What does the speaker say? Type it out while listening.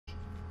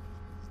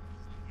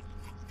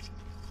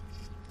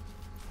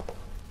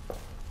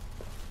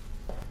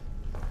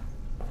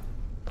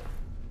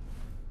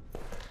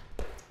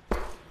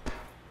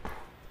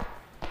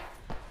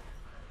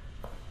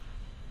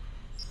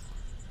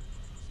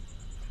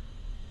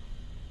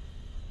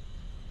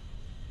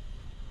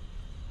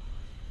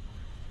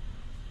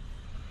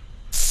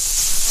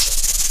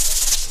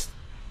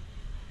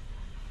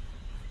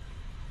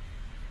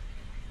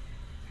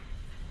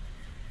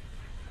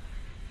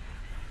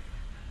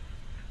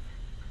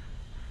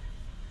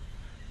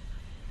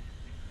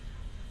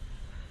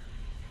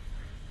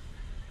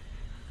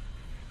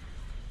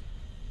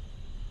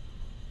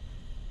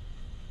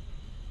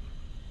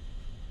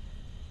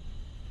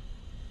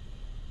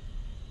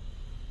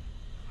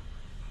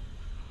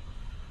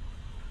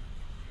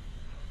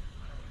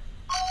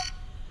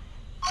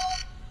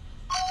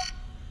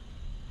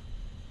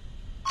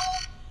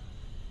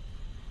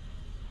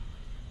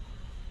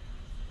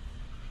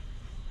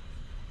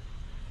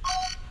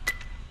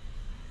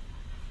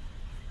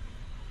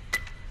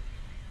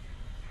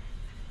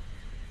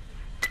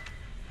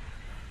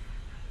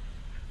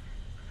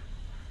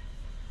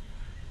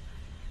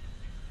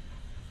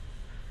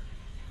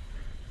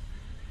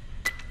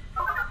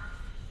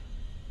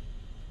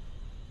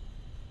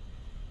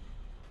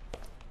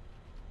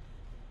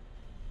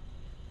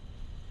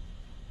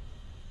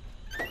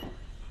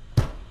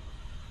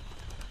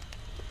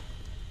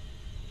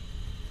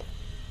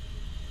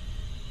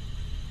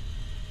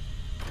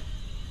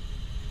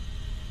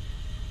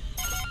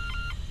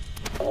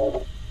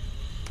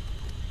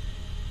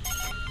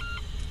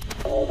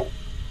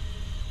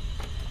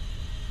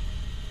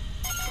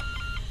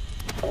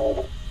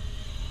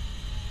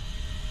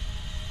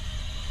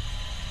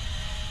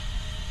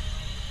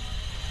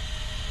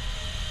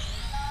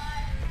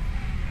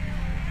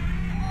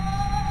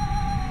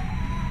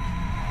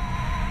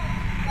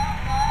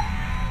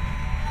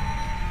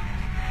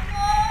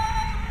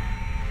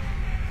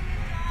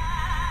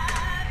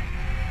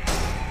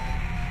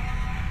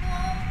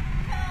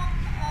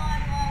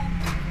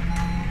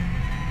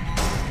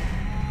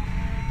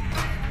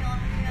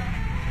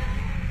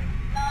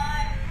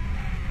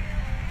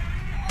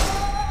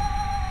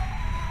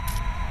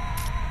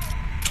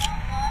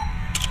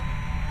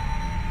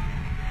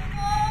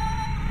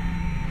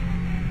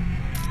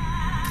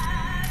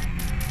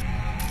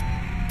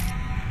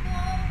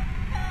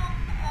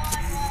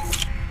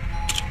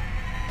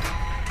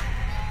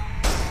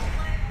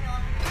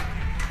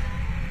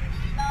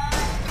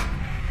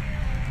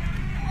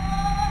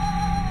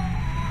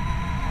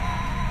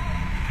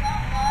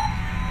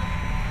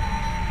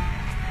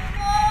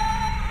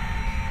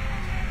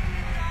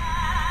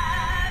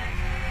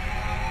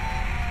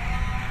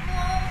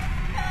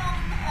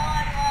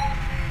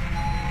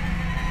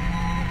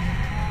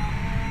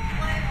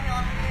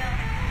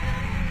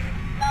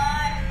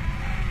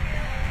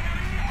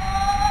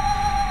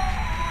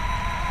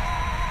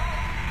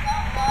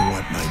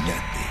What might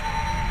that be?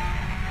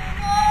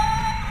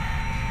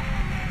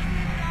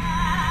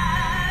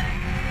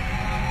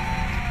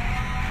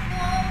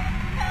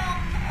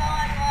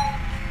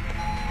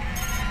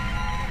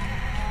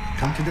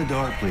 Come to the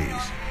door,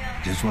 please.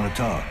 Just want to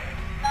talk.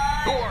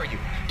 Who are you?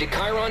 Did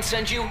Chiron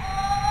send you?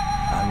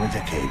 I'm with the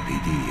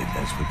KPD, if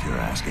that's what you're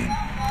asking.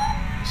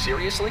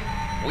 Seriously?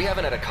 We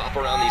haven't had a cop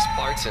around these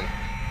parts in...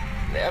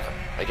 ever,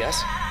 I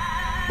guess.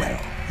 Well,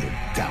 you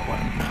got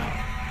one now.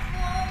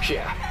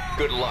 Yeah,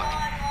 good luck.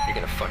 You're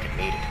gonna fucking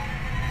need it.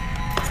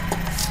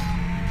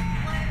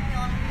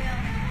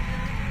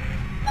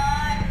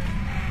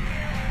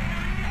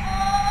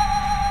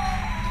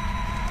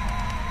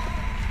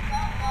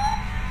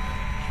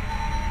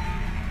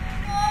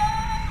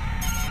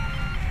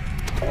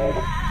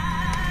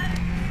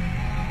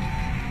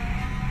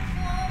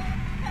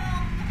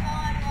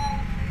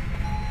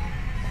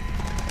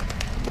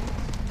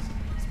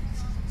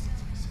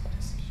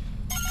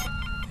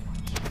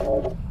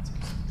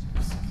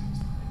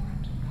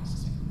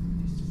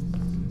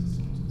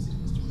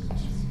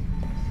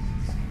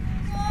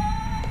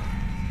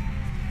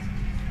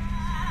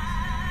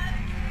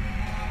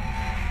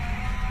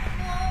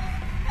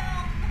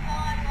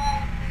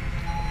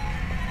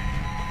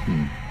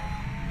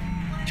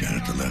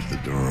 Janitor left the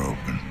door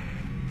open.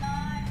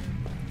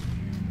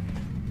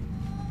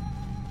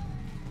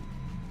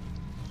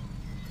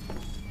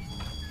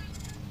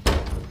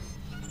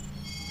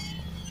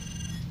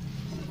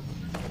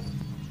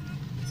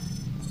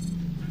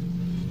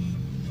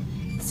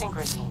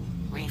 Synchrosine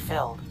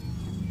refilled.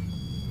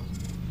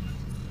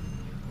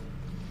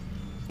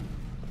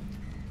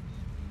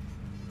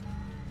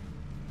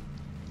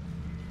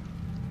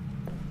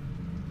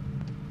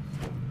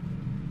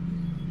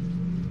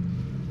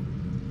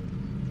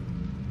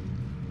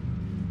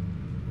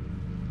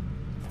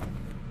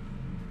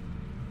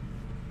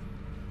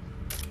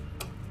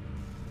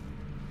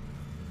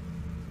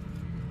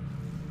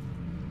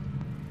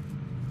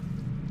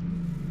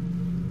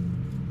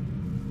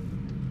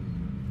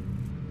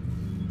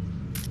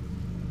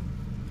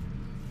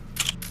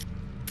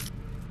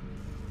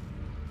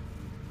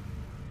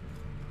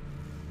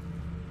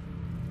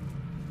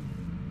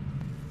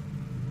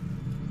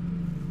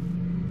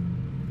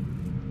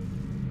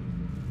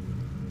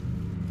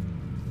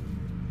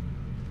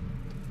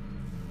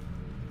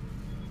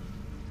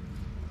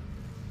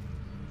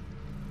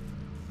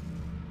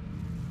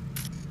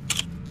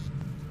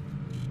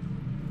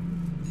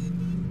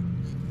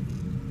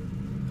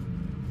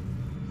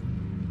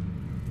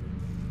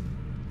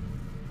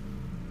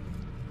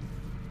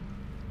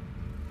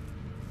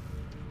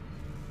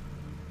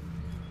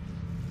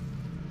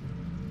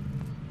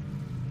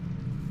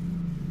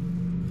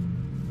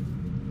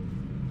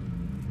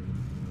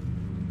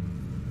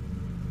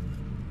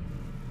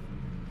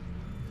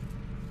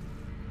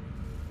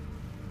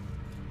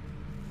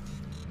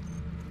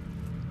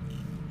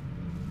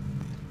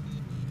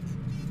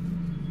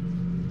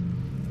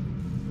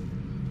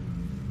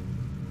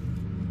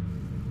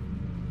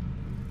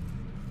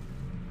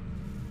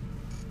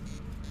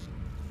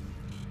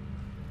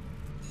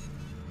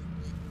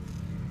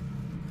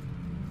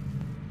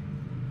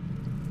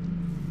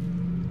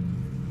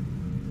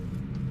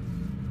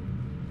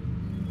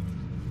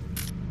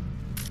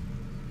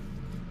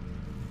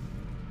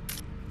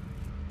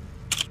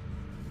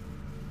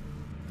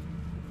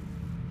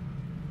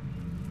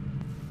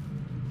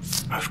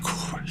 Of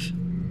course.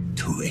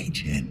 2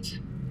 agents.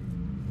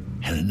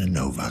 Helena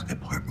Novak,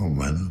 apartment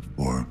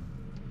 104,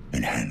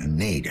 and Hannah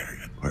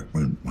Nader,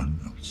 apartment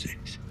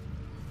 106.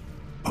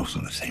 Both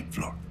on the same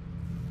floor.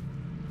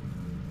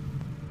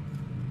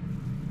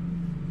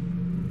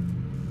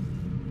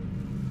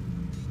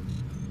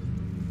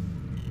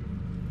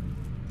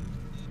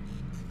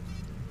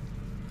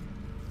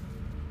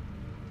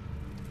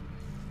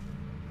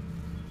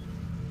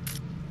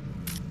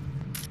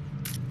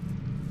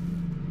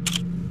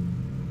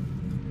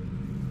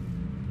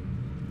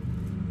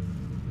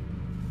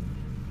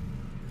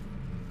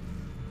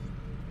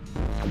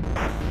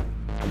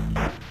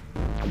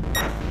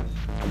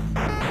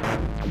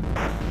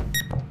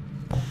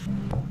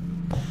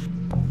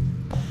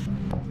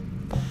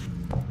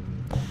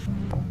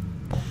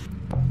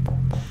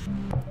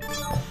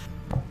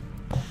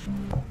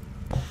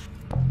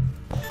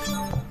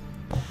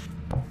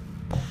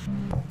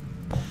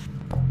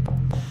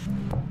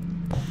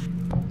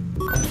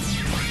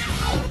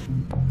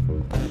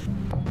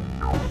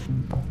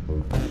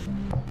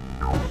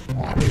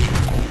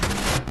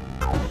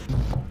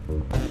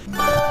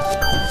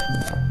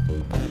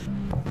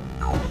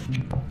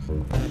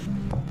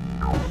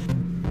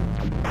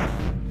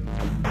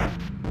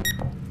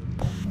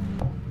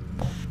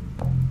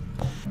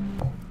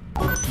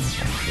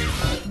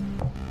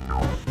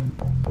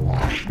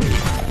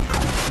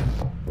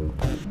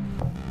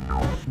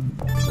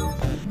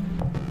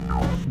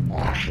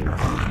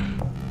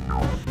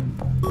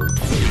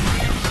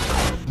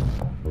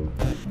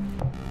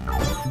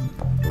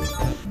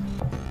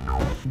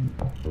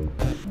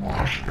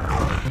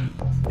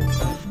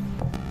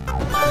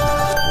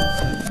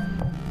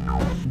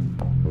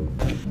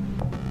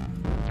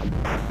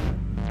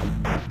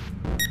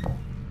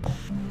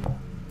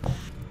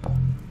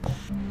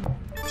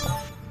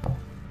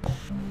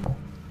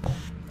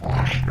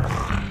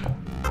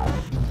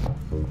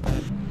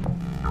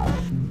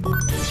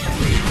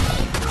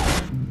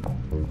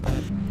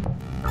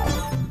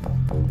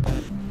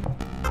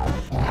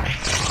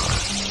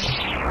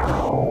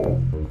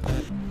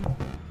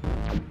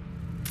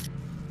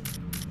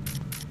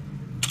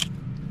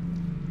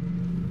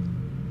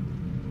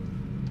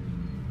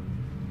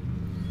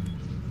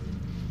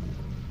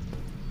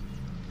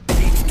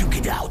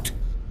 Out.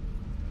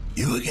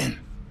 You again?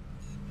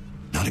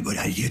 Not a good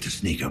idea to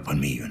sneak up on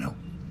me, you know.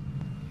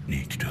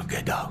 Need to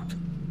get out.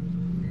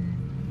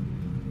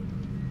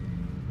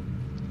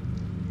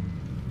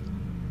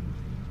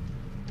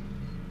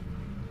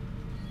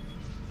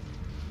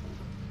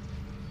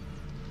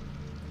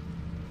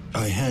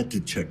 I had to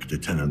check the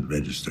tenant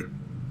register.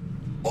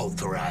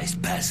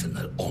 Authorized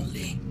personnel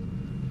only.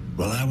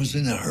 Well, I was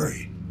in a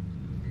hurry,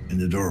 and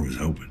the door was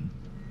open.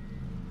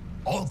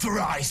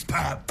 Authorized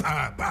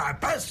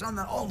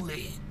personnel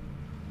only.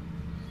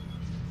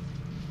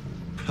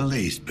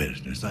 Police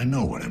business. I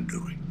know what I'm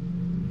doing.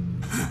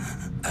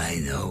 I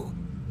know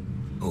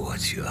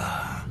what you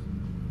are.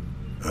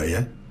 Oh,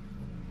 yeah?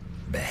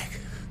 Back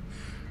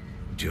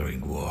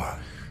during war,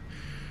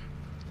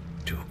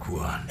 took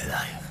one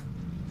alive.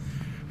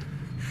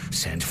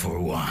 Sent for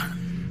one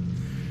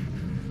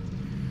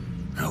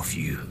of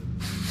you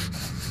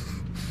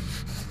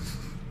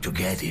to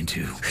get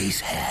into his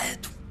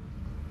head.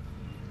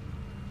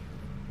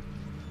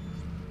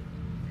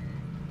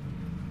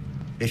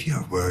 If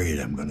you're worried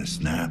I'm gonna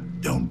snap,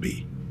 don't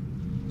be.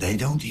 They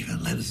don't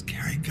even let us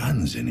carry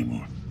guns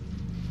anymore.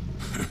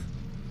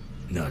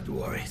 Not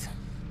worried.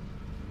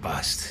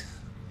 Past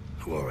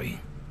worry.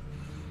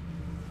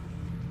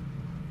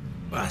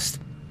 Past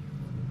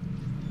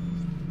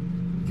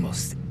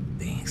most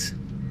things.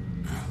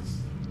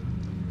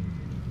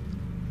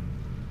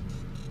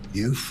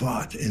 You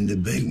fought in the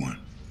big one.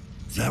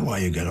 Is that why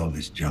you got all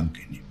this junk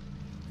in you?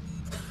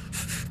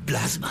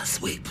 Plasma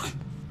sweep.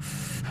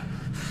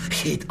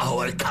 Hit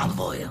our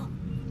convoy.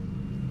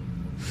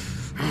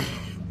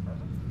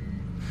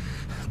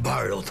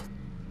 Barreled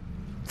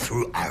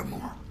through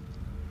armor.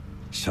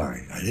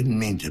 Sorry, I didn't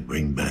mean to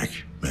bring back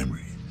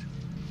memories.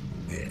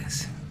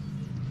 Yes.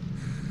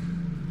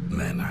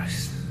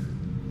 Memories.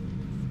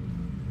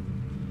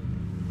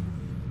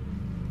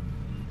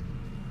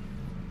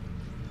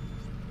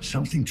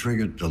 Something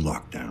triggered the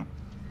lockdown.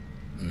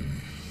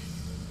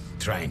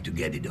 Trying to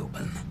get it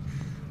open.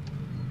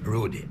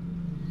 Rudy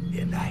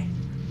and I.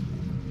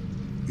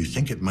 You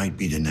think it might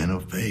be the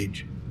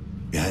Nanophage?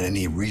 You had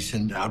any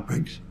recent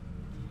outbreaks?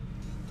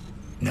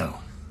 No.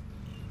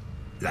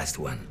 Last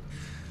one.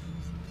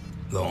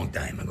 Long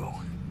time ago.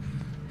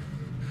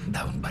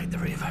 Down by the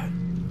river.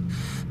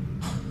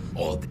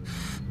 All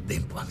the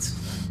implants.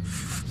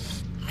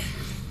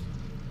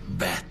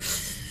 Bad.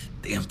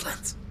 The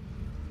implants.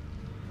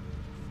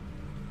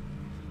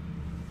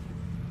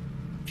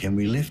 Can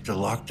we lift the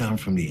lockdown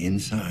from the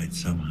inside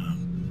somehow?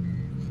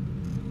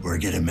 Or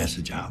get a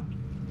message out?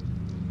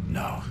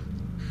 No.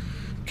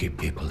 Keep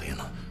people in.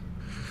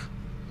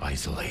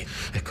 Isolate,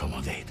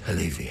 accommodate,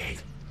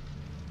 alleviate.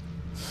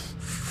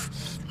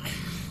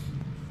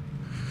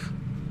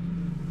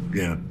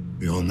 Yeah,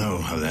 we all know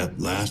how that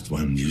last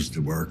one used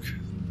to work.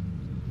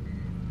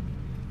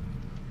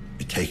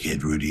 I take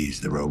it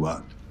Rudy's the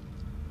robot.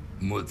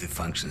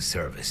 Multifunction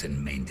service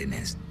and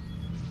maintenance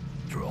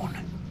drone.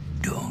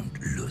 Don't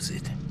lose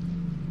it.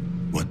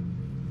 What?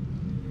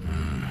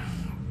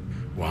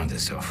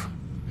 Wanders off.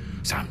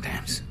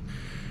 Sometimes.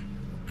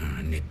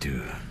 Need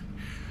to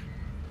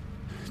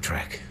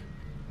track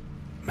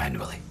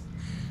manually.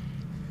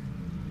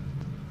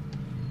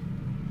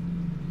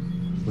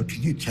 What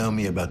can you tell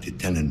me about the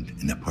tenant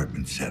in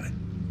apartment 7?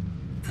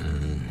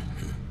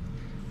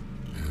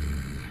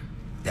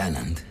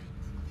 Tenant?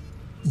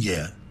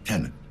 Yeah,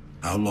 tenant.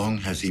 How long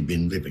has he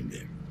been living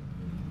there?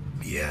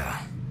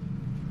 Yeah.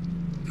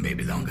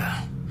 Maybe longer.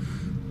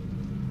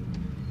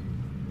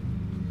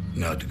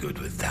 Not good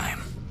with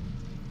time.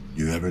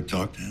 You ever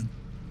talk to him?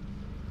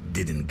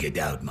 Didn't get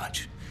out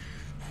much.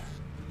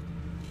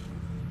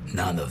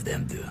 None of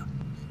them do.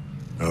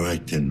 All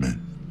right, Tin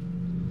Man.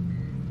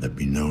 Let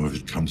me know if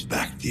it comes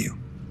back to you.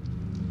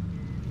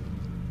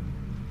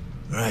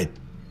 All right,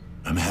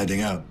 I'm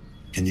heading out.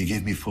 Can you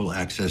give me full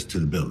access to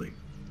the building?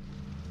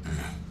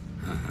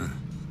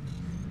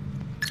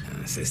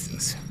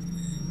 Assistance.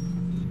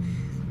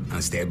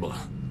 Unstable.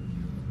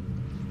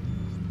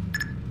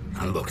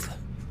 Unlocked.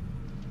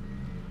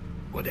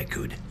 What I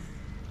could.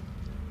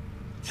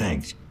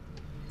 Thanks.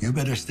 You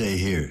better stay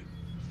here.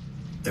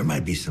 There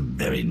might be some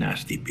very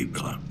nasty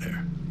people out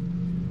there.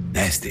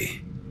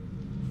 Nasty.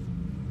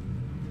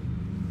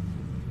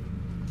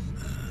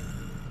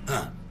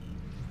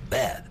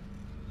 Bad.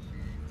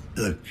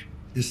 Look,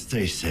 just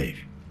stay safe.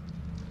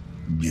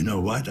 You know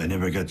what? I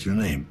never got your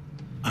name.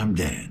 I'm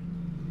Dan.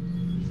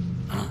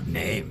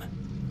 Name?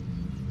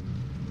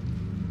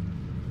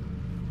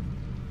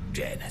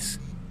 Janus.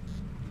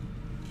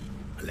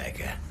 Like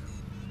a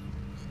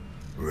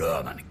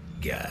Roman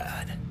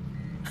god.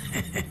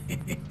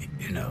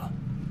 You know.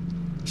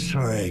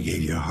 Sorry I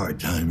gave you a hard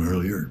time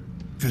earlier.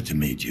 Good to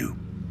meet you.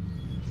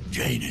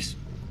 Janus.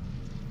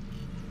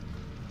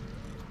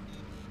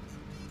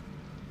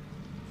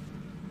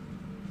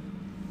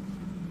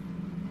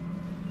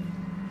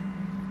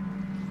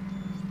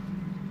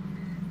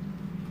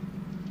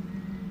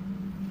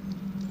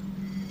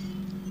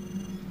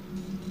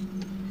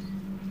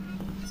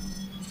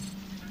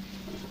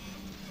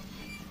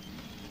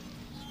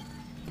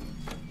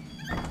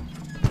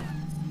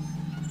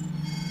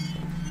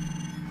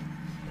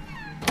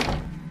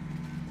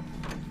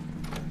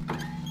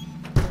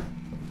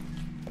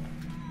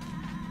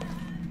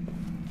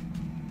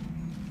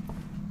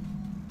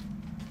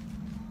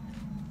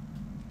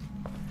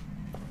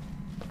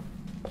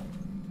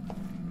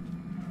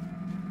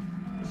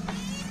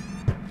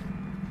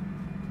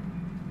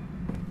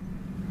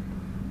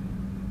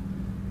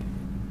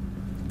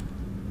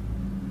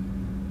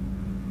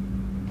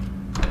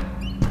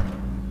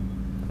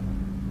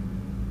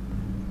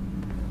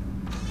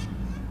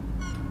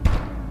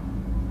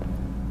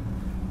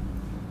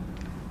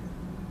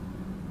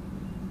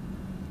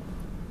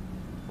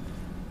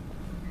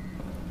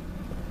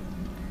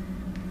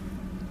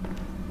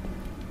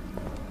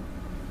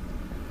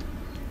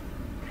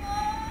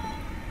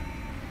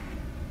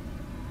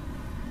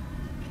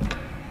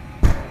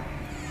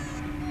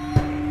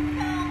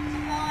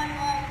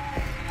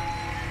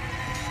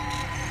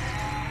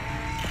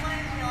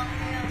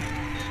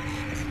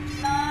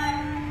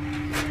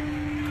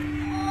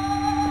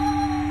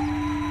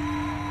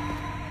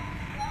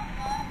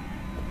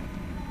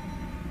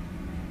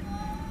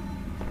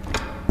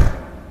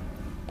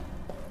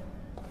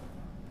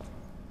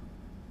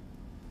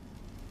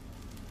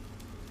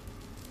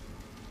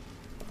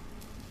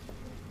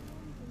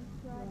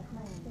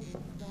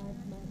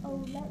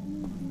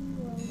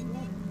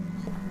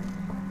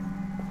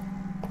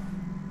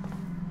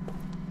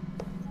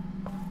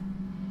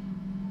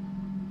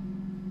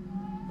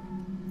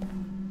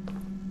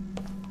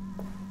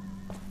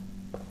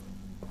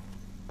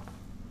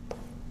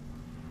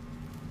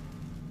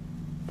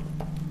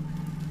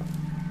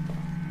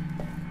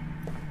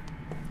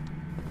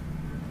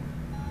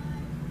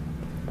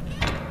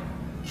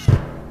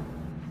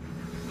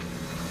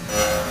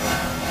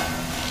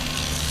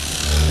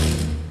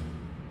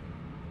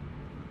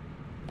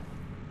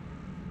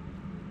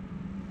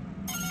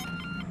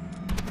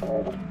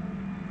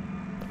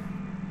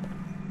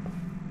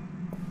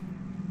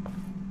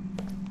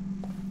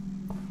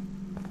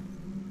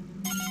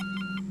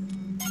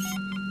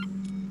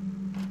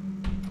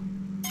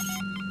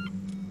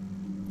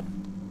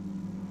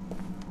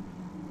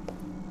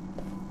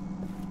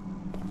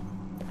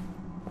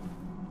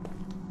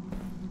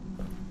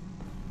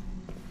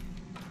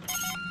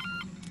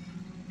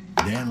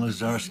 Daniel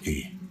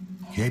Lazarski,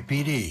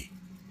 KPD.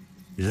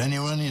 Is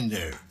anyone in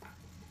there?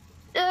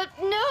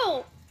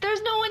 No.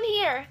 There's no one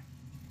here.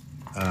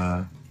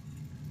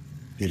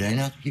 Did I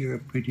not hear a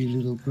pretty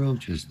little girl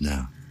just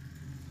now?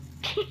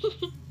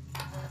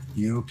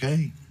 You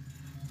okay?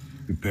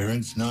 Your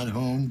parents not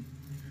home?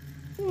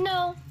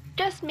 No,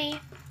 just me.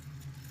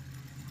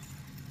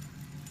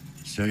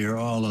 So you're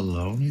all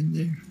alone in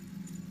there?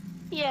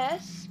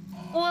 Yes.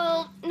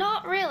 Well,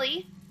 not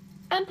really.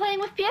 I'm playing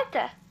with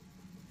Pieta.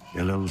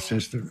 Your little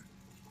sister?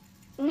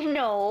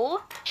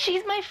 No,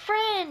 she's my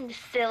friend,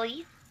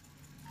 silly.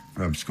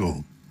 From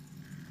school?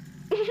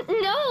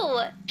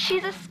 No,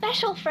 she's a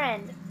special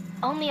friend.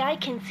 Only I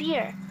can see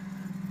her.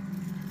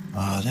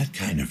 Ah, that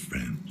kind of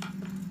friend.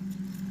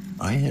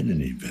 I had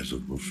an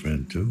invisible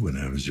friend, too, when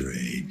I was your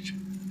age.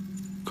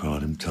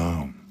 Called him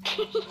Tom.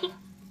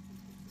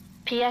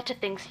 Pieta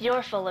thinks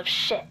you're full of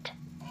shit.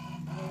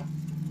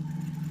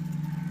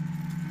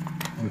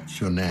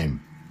 What's your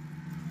name?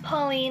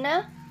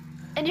 Paulina?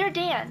 And you're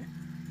Dan.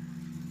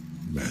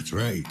 That's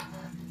right.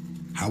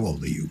 How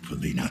old are you,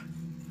 Paulina?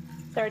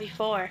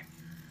 34.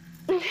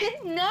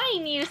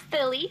 9, you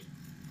silly.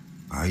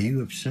 Are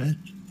you upset?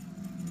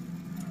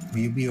 Will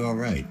you be all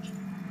right?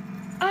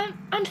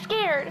 I'm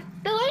scared.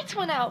 The lights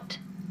went out.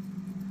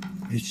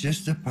 It's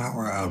just a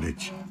power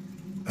outage.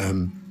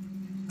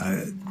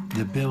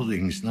 The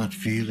building's not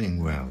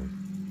feeling well.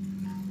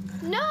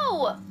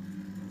 No!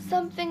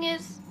 Something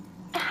is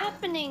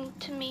happening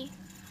to me.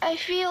 I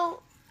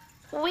feel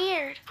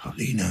weird.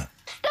 Paulina,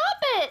 Stop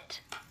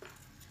it!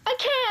 I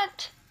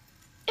can't.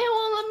 It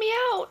won't let me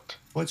out.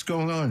 what's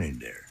going on in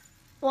there?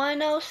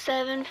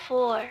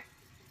 1074.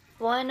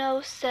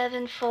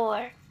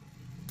 1074.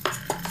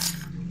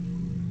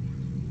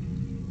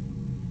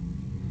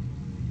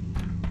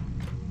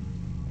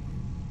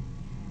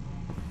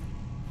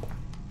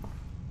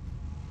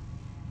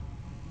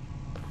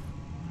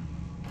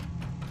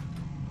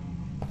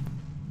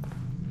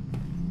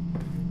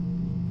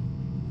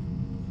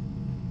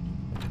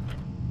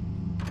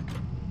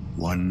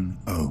 One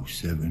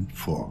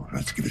 1074.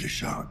 Let's give it a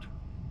shot.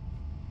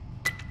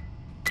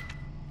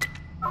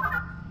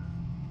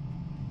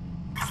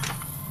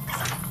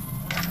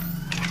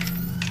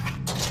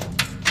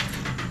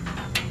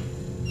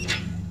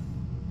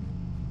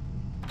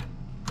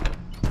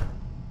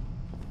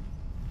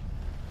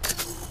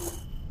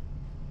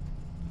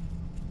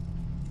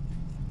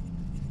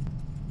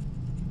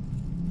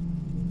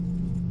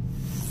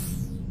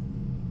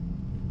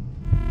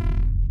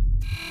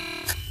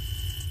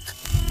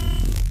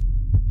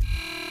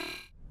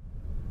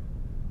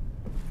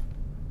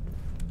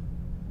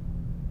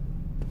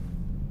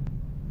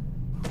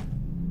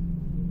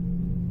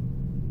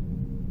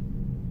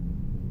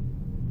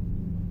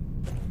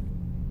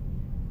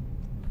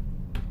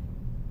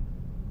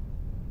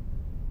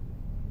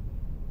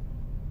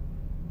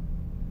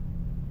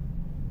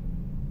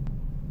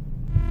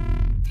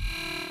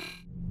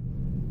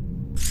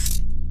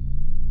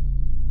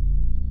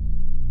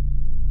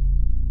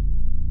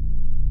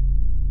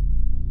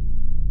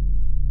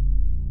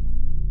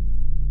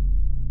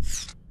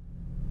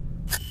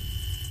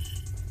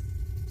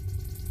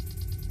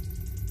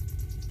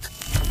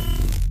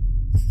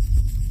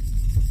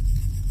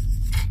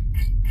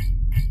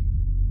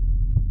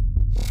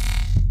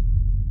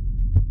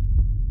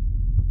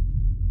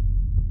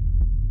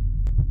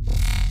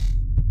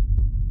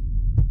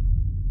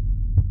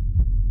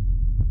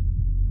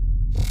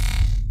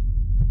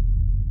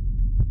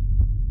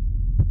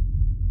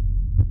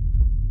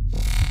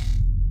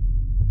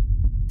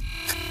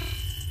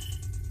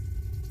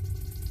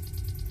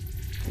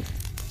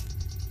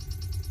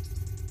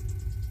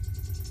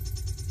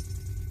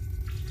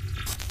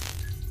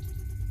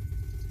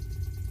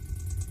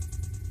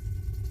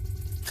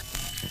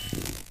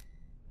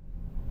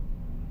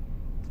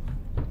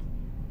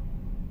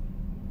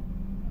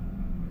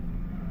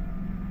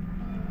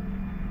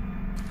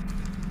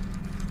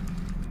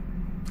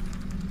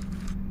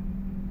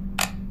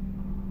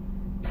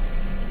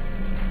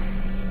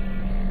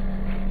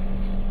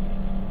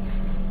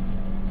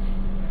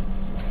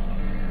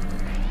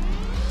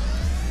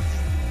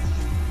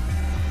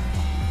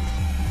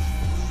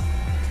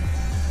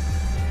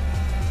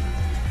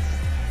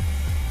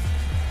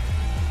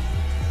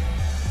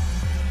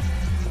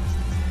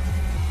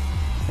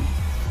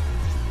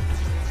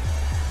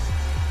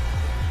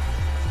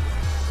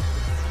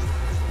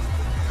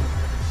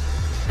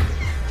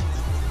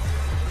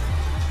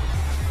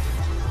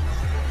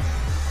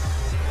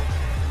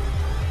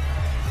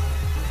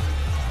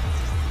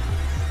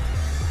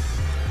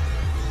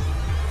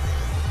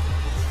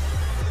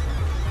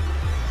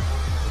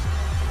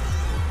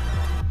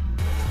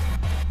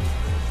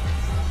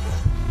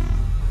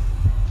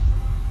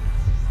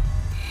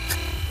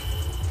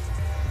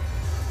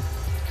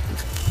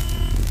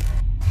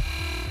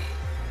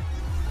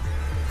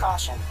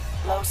 Caution.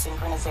 Low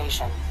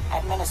synchronization.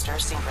 Administer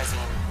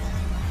synchrosine.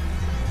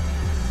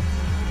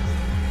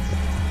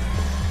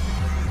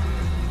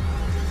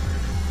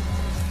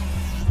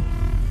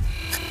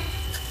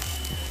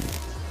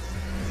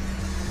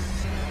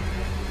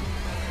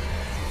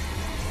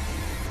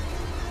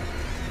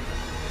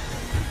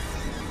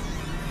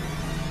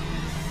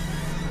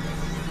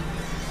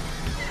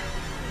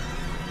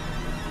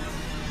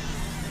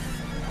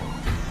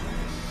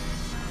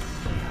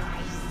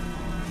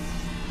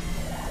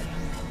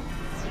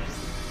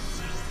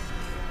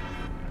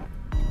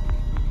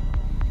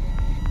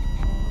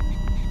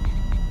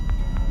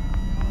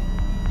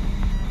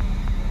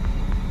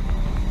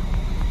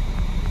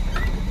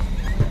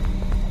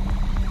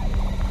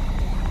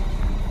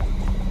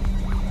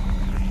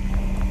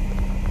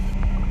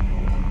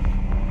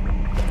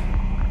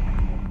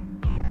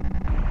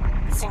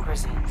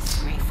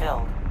 Synchrosine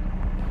refilled.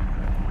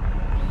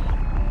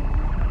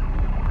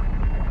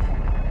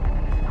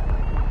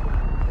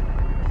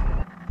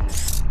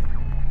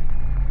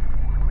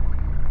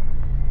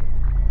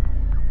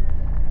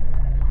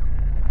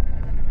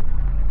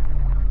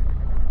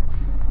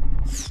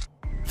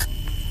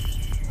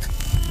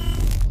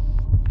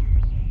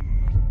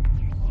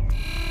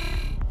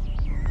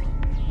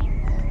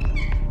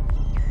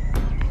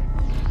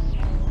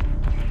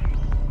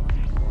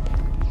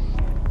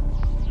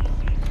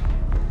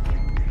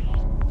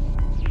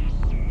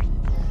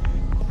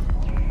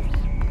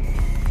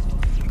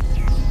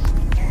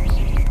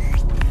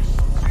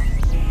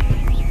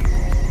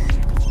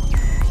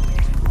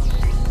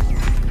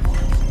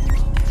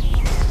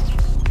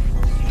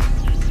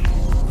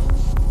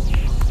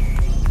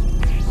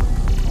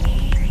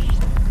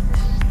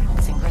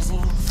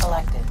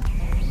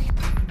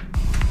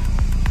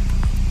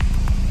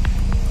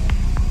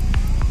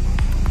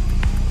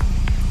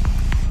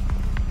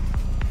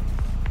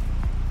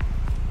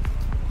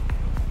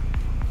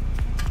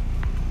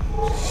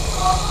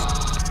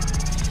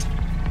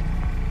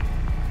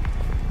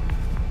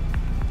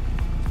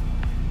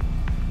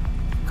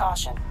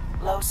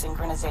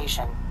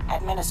 synchronization.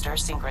 Administer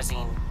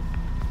synchrosine.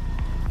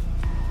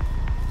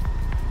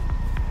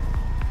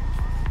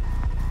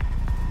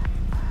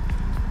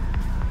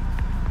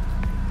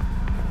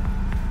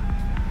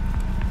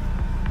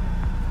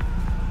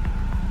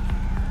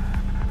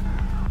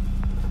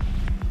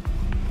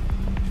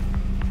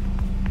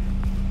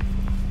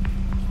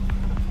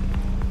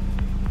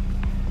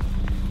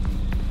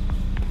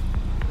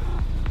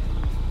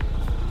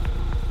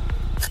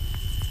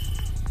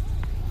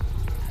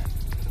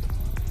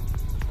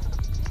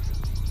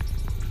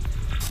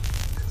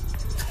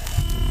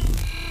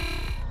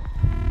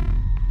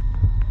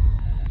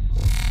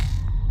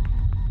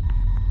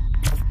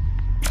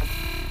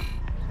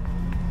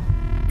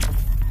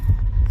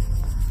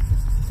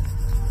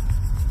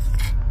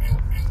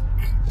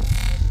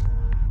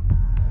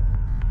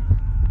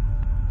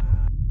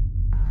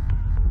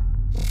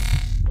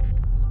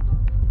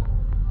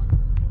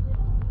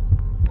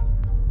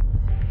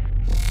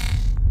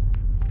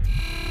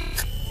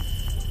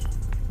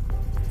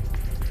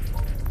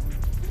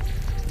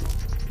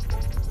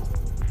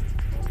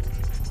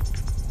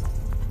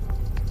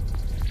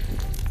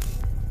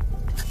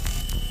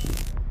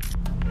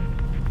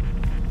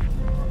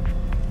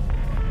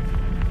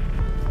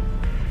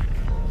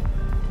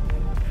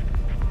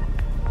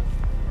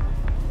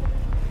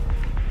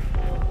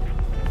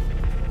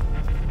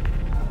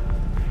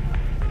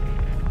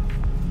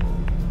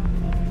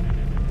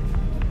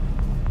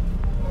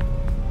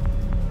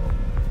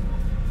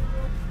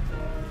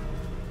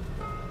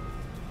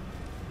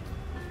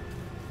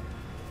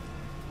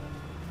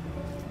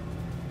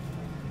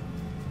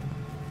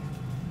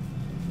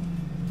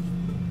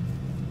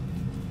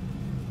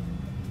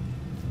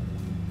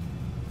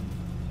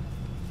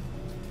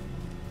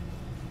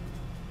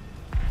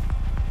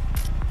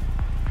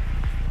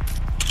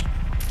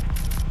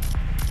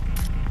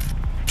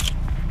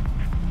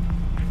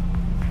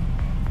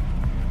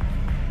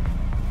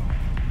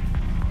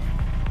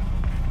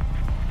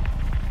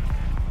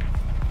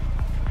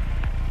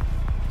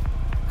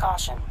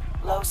 Caution.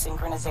 Low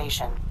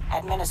synchronization.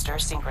 Administer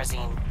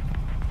synchrosine.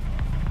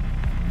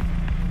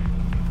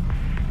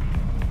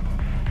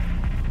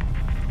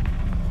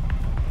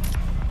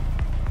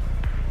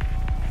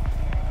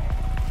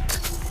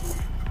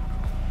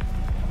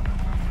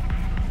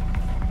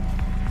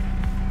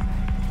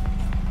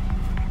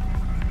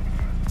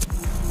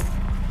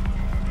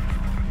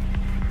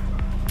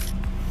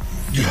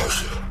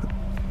 Yes.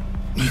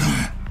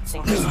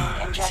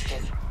 Synchrosine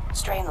injected.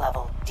 Strain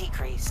level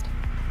decreased.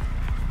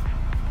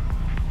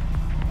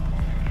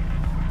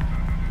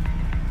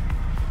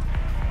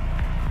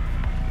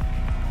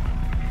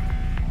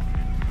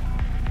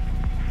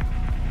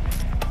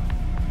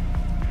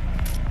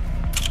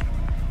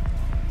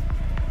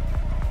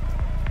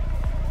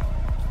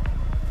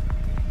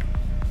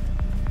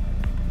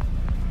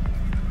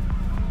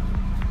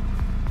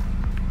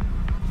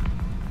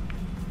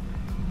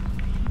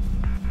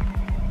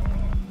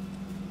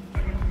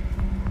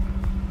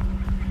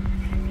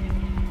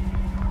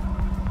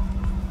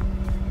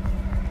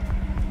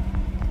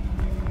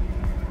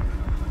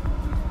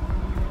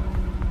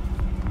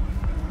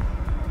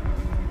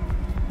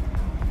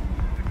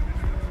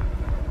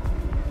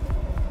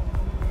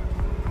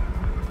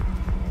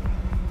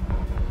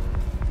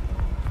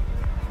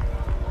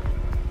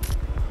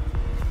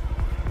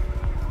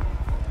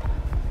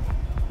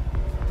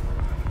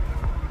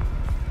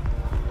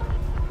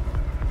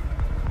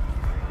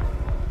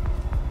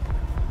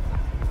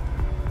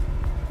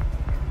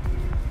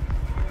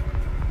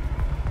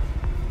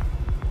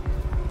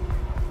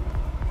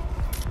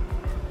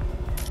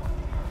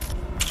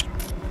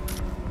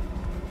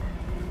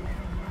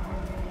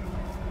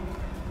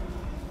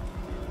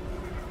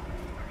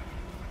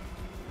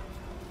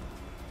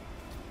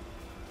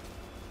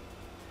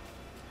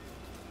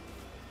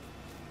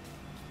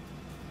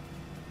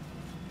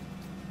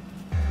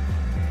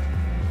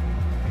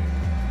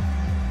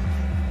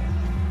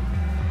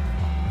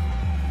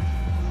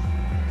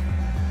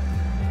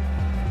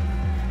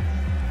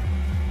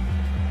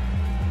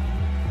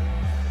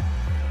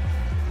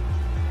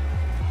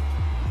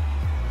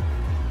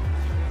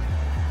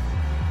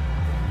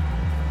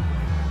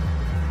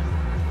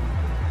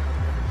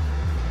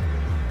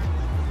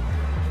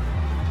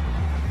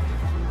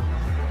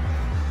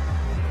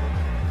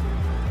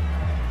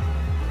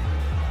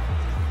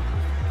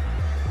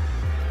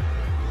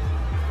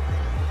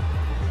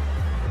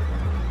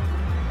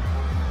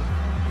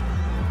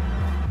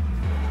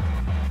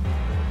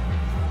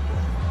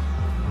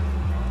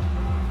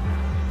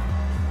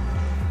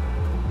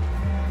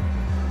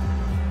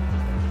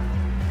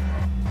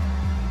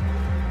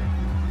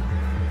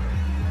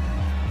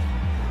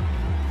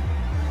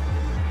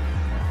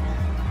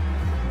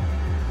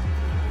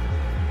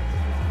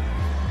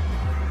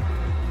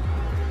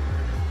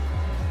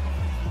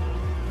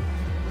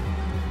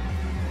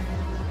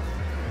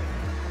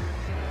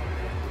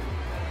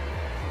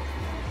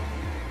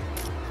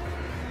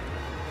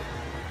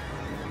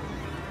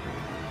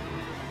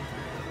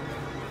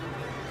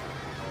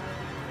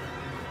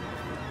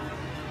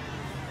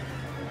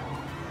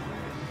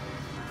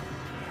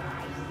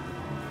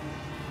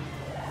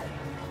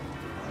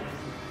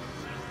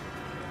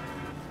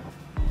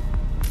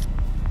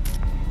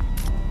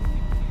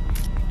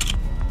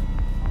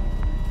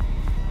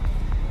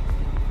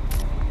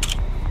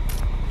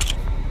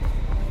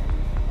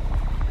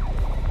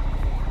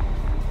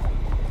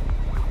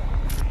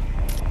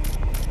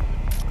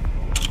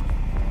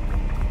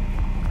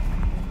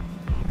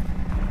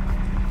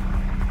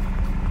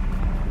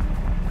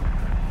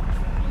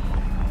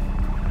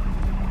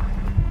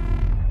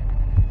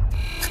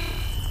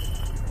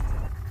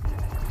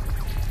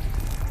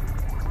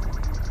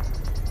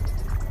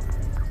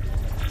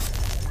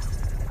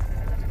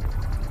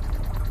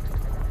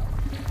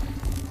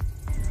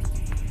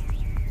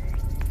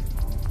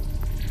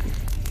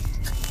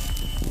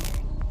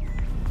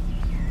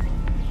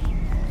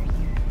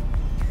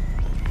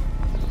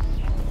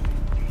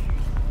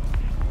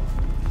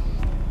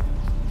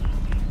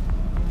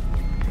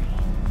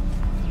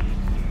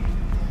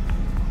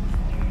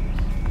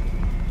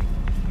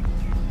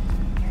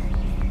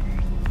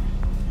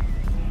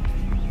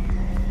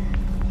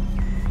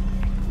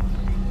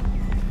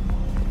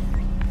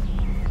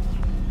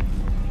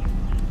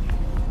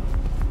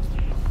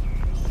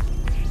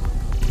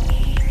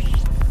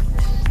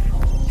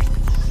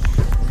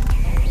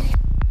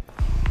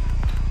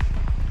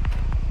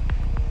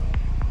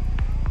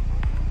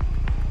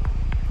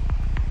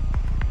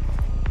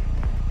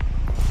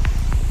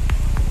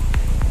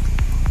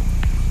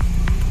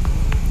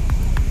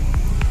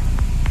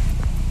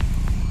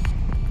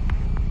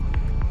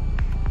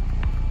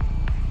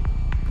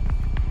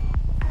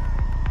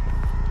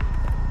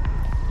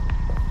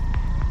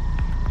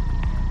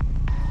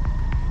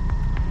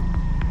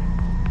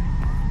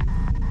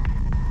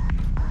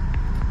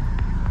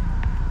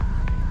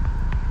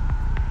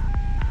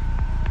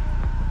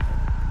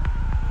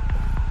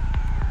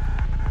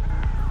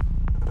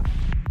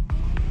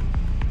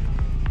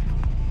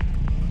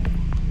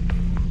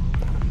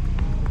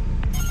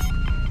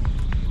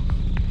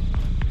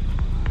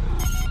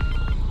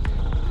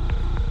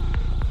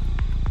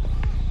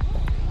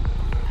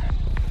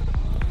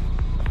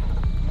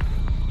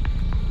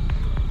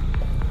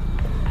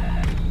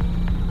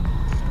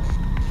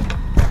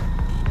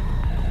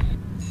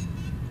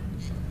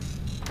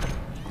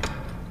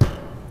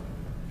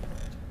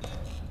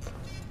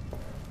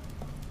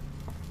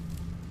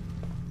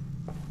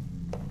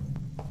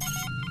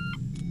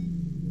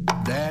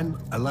 Dan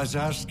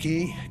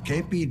Lazarski,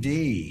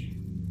 KPD.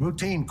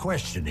 Routine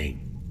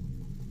questioning.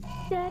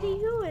 Daddy,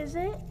 who is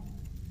it?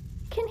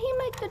 Can he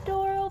make the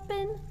door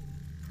open?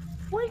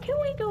 When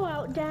can we go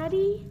out,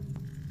 Daddy?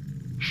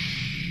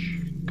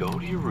 Shh. Go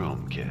to your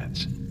room,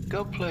 kids.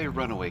 Go play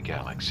Runaway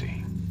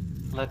Galaxy.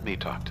 Let me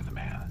talk to the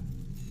man.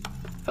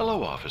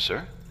 Hello,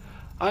 officer.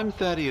 I'm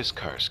Thaddeus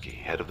Karski,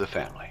 head of the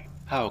family.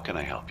 How can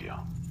I help you?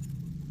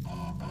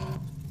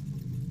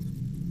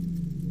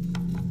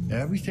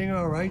 Everything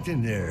all right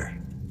in there?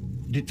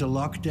 Did the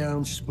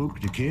lockdown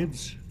spook the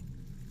kids?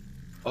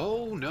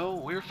 Oh, no,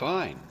 we're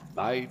fine.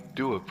 I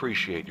do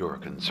appreciate your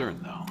concern,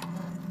 though.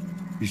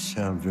 You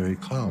sound very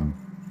calm.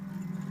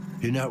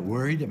 You're not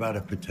worried about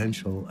a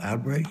potential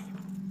outbreak?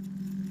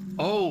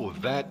 Oh,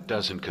 that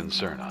doesn't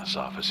concern us,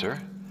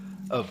 officer.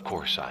 Of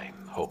course, I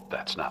hope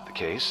that's not the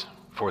case,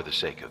 for the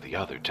sake of the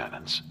other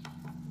tenants.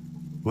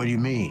 What do you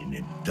mean,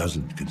 it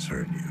doesn't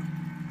concern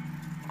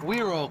you?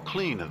 We're all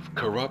clean of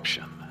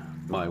corruption.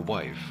 My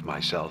wife,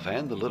 myself,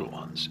 and the little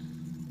ones.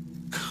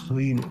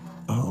 Clean?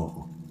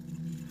 Oh.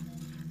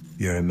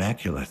 You're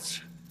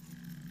immaculates.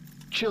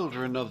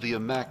 Children of the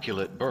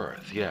Immaculate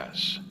Birth,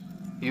 yes.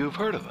 You've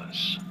heard of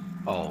us.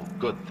 All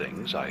good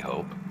things, I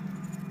hope.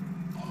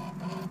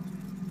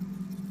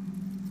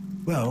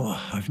 Well,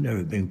 I've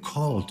never been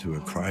called to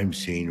a crime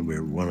scene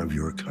where one of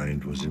your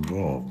kind was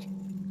involved.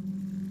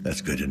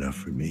 That's good enough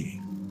for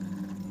me.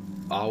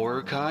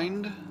 Our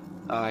kind?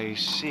 I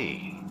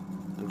see.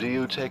 Do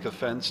you take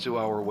offense to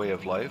our way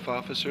of life,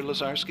 Officer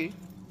Lazarski?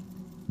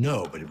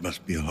 No, but it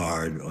must be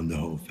hard on the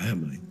whole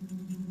family.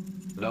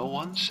 No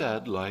one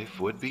said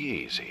life would be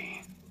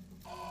easy.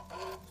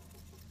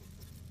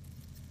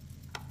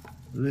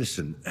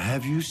 Listen,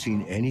 have you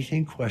seen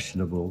anything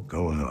questionable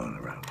going on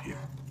around here?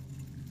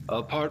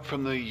 Apart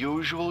from the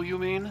usual, you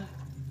mean?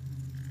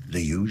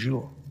 The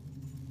usual?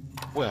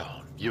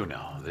 Well, you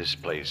know, this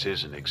place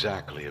isn't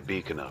exactly a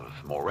beacon of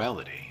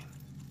morality.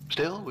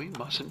 Still, we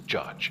mustn't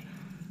judge.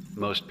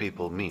 Most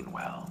people mean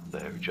well.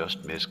 They're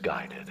just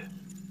misguided.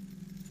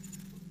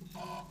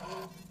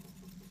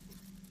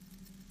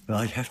 Well,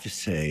 I'd have to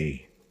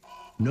say,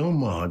 no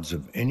mods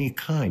of any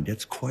kind.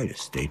 That's quite a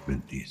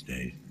statement these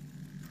days.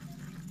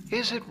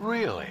 Is it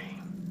really?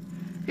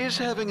 Is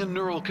having a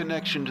neural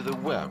connection to the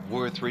web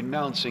worth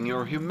renouncing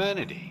your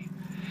humanity?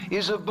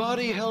 Is a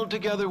body held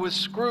together with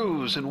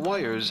screws and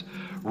wires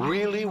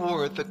really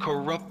worth a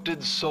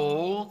corrupted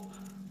soul?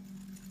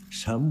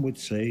 Some would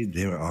say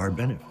there are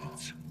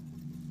benefits.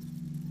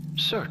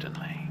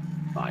 Certainly.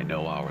 I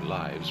know our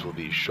lives will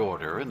be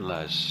shorter and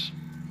less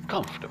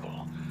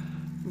comfortable.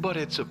 But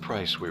it's a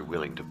price we're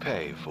willing to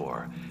pay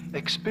for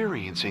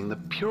experiencing the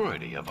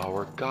purity of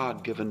our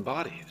God-given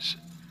bodies.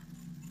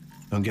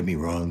 Don't get me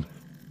wrong,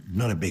 I'm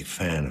not a big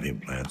fan of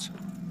implants,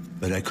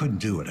 but I couldn't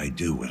do what I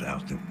do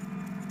without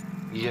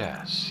them.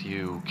 Yes,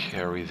 you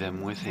carry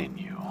them within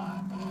you.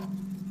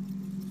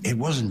 It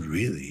wasn't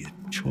really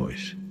a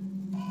choice,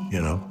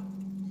 you know?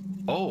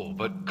 Oh,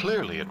 but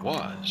clearly it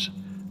was.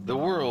 The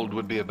world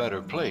would be a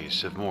better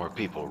place if more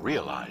people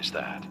realized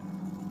that.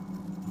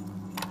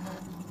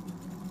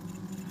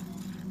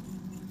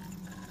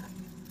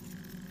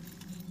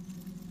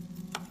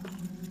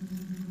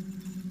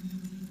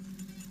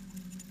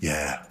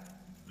 Yeah,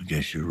 I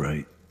guess you're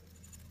right.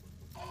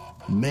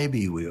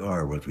 Maybe we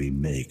are what we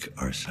make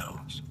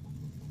ourselves.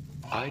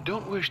 I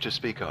don't wish to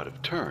speak out of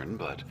turn,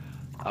 but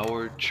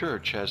our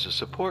church has a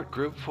support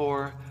group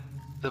for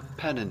the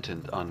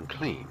penitent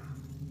unclean.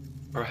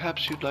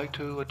 Perhaps you'd like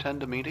to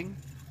attend a meeting?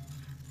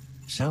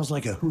 Sounds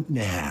like a hoot and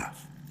a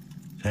half.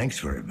 Thanks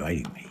for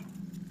inviting me.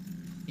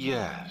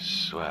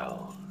 Yes,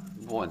 well,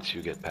 once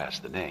you get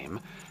past the name,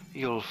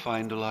 you'll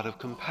find a lot of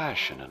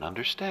compassion and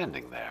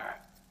understanding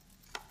there.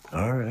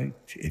 All right,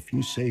 if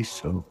you say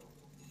so,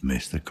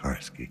 Mr.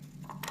 Karski.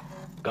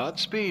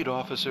 Godspeed,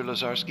 Officer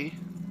Lazarski.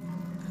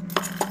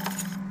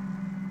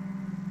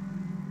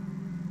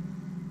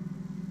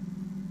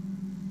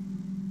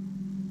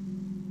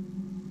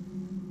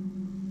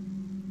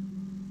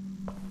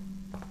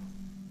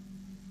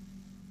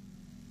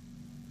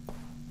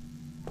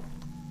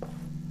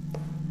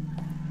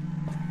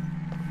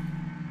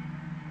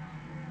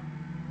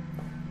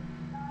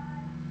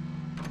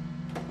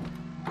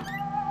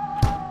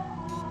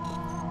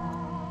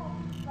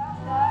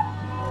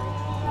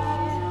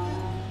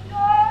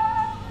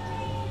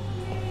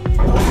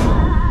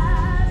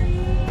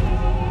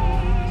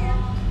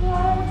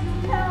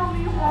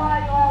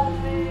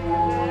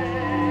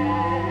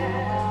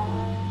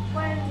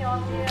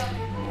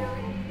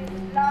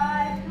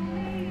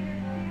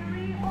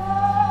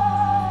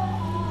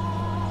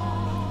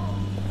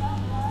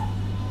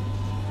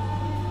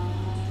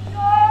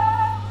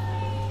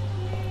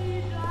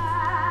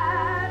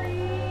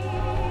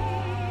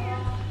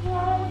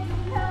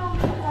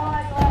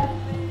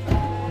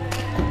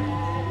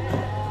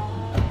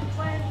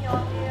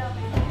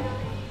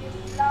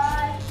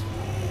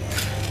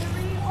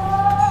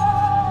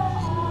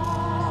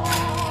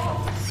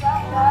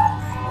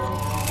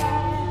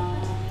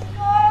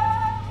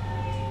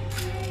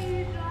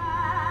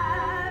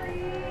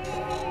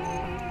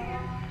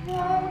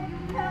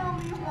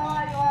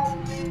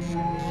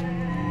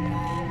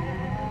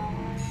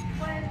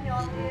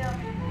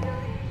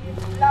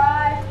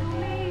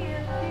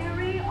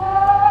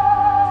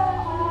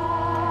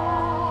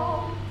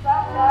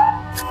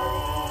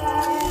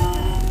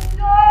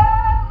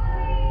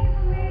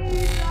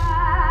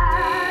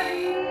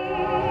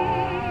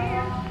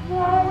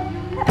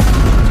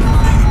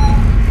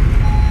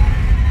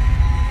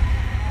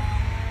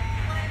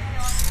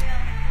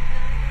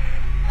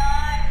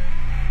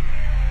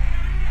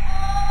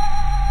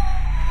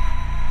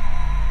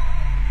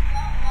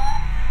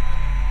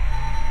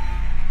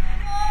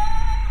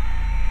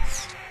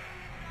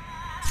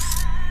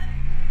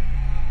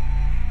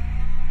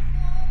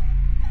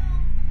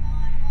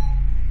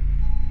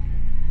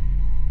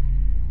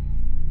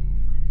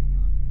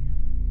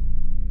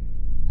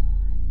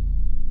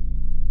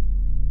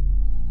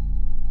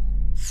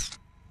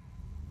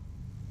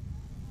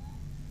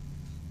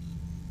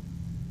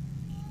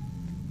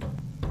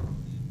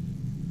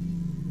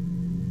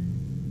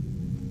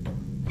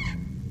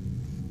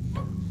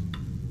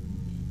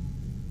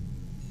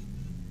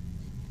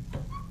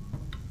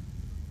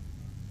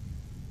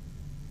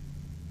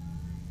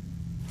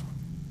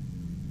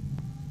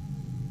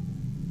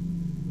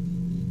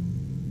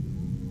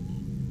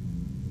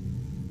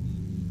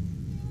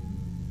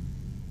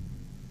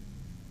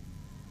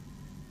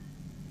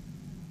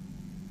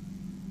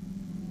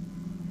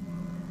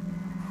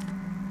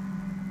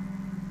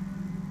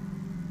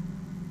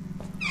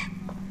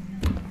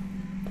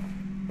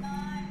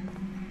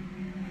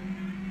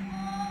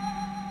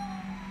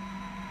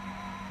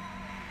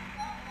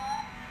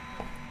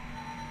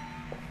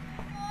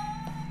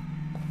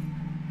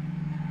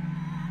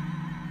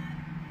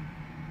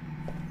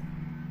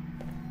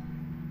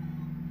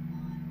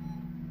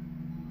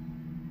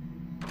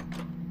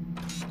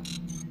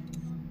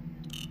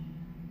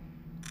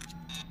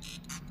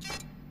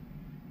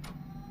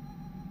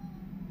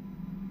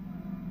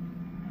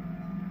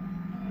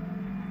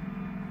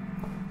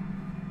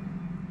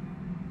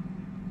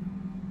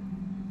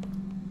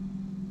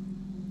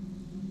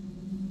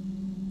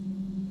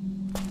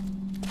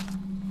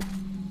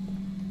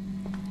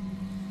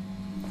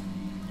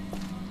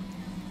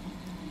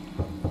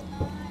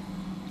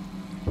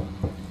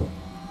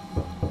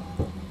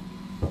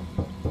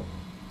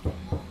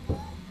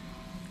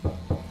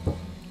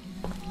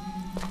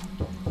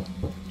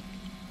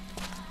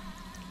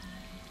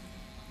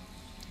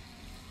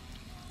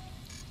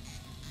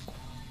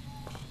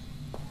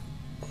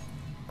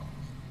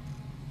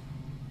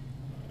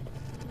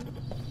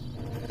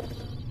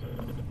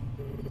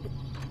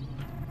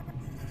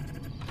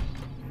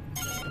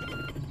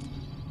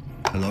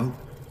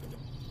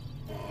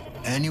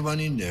 Anyone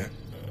in there?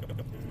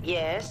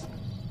 Yes?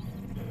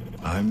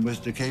 I'm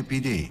with the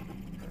KPD.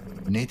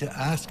 I need to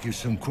ask you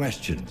some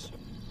questions.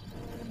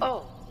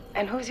 Oh,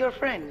 and who's your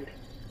friend?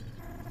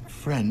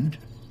 Friend?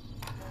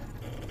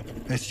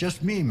 It's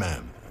just me,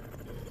 ma'am.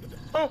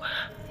 Oh,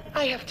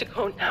 I have to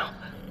go now.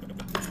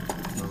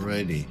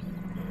 Alrighty.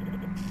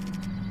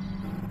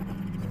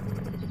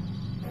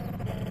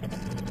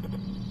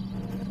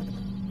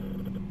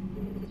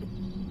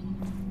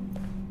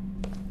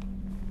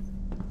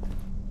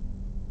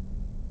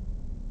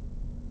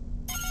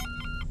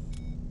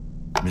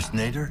 Miss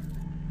Nader?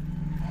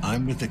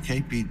 I'm with the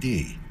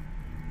KPD.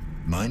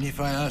 Mind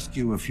if I ask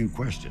you a few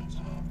questions?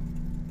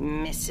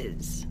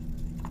 Mrs.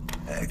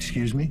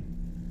 Excuse me?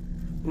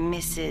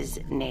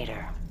 Mrs.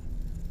 Nader.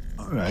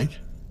 All right.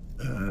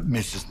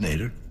 Mrs.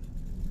 Nader.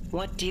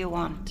 What do you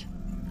want?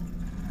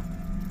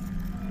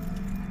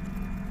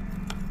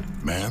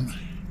 Ma'am,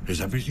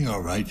 is everything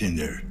all right in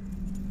there?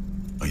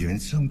 Are you in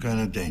some kind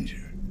of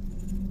danger?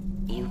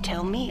 You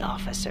tell me,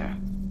 officer.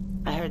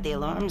 I heard the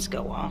alarms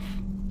go off.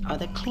 Are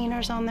the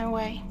cleaners on their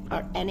way?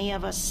 Are any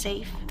of us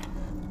safe?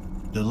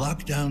 The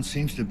lockdown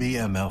seems to be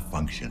a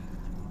malfunction.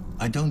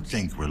 I don't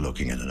think we're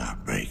looking at an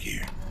outbreak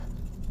here.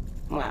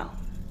 Well,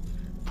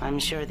 I'm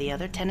sure the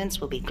other tenants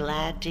will be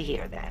glad to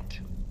hear that.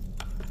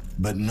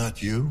 But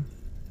not you?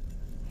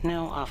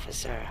 No,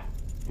 officer.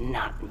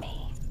 Not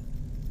me.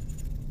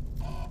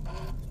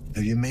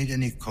 Have you made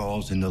any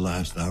calls in the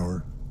last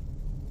hour?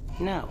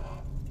 No,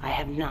 I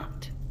have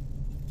not.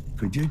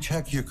 Could you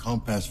check your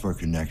compass for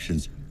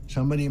connections?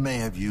 Somebody may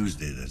have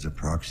used it as a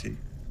proxy.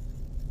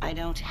 I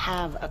don't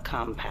have a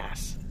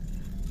compass.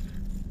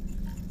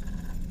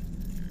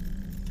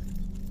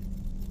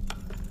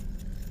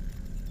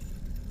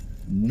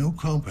 No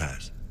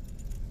compass?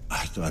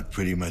 I thought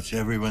pretty much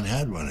everyone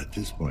had one at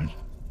this point.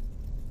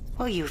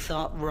 Well, you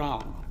thought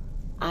wrong.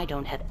 I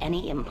don't have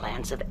any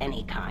implants of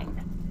any kind.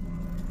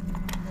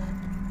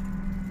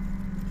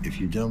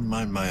 If you don't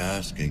mind my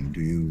asking,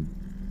 do you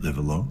live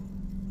alone?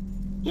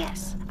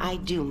 Yes, I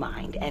do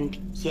mind, and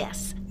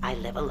yes, I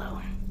live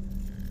alone.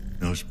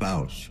 No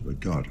spouse or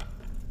daughter?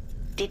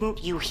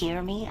 Didn't you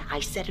hear me?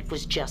 I said it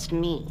was just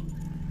me.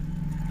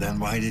 Then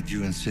why did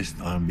you insist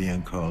on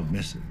being called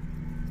Mrs.?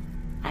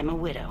 I'm a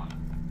widow.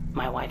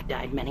 My wife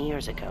died many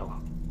years ago,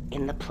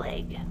 in the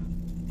plague.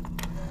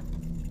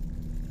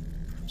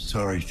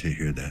 Sorry to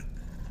hear that.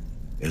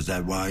 Is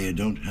that why you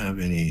don't have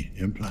any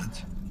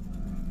implants?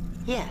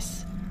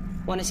 Yes.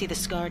 Want to see the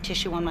scar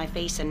tissue on my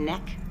face and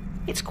neck?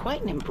 It's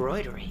quite an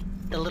embroidery.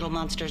 The little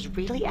monsters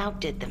really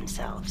outdid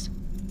themselves.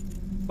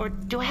 Or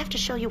do I have to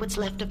show you what's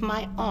left of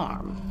my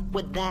arm?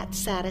 Would that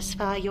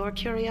satisfy your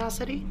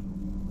curiosity?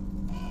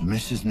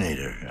 Mrs.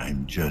 Nader,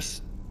 I'm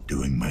just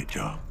doing my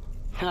job.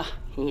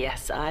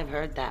 Yes, I've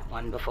heard that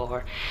one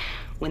before.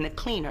 When the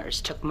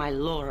cleaners took my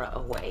Laura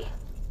away,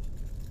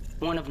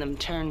 one of them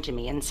turned to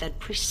me and said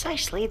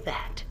precisely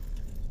that.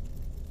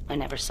 I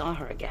never saw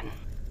her again.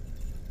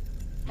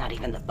 Not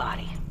even the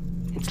body.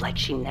 It's like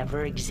she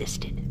never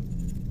existed.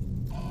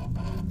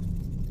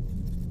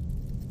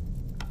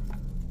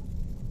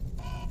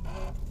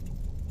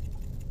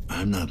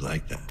 I'm not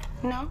like that.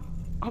 No?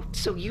 Oh,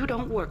 so you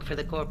don't work for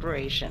the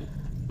corporation?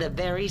 The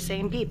very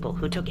same people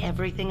who took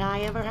everything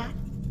I ever had?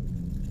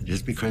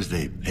 Just because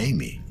they pay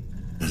me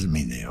doesn't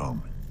mean they own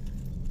me.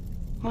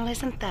 Well,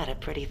 isn't that a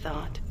pretty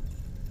thought?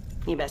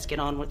 You best get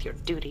on with your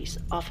duties,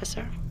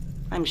 officer.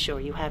 I'm sure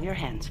you have your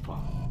hands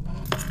full.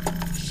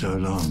 So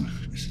long,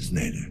 Mrs.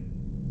 Nader.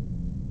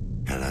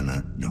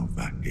 Helena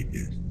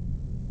Novakitis.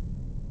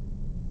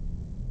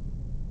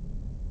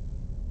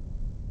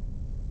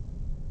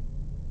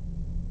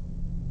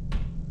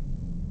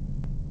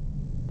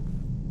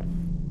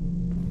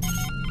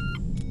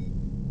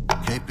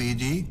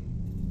 KPD?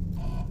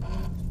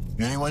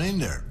 Anyone in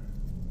there?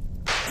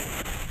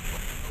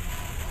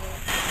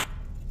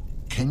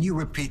 Can you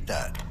repeat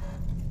that?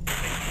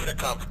 The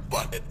cop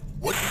button.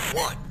 What do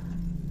you want?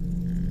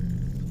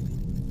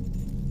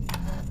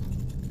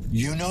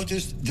 You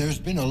noticed there's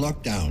been a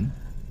lockdown?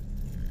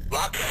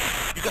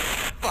 Lockdown? You got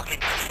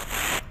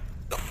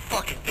the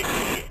fucking thing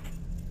here.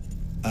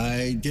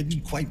 I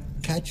didn't quite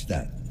catch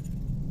that.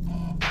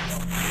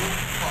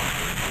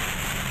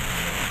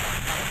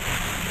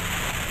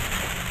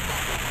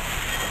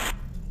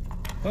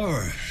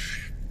 Oh,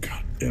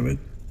 God damn it.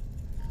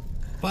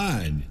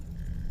 Fine.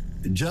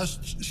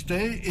 Just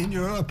stay in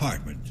your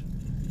apartment.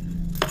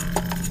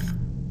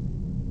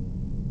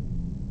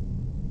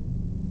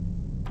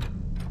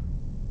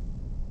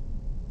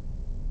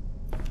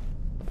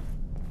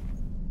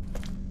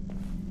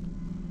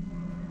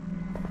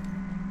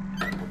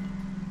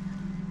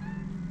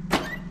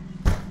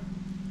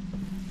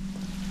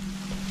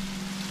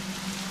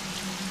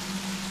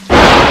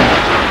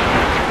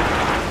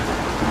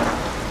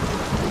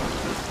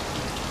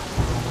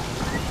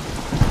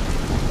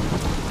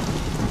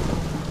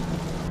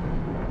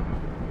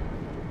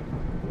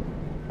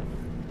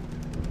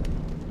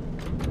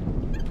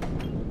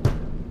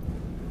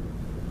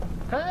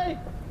 Hey!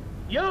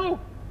 You!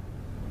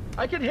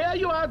 I can hear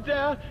you out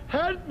there.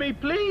 Help me,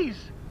 please!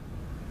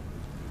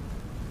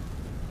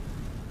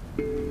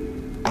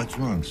 What's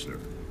wrong, sir?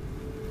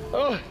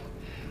 Oh,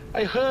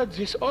 I heard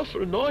this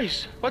awful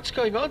noise. What's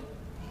going on?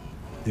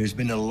 There's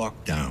been a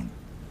lockdown.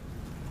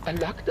 A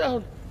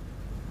lockdown?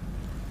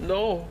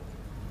 No.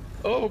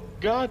 Oh,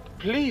 God,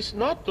 please,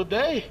 not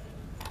today.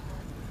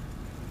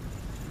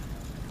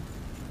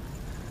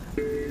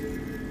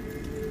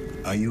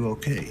 Are you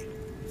okay?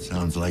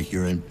 Sounds like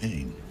you're in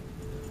pain.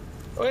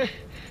 Oh,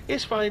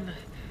 it's fine.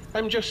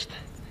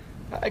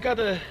 I got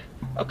a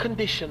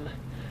condition.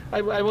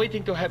 I'm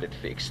waiting to have it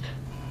fixed.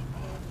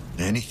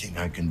 Anything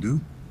I can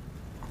do?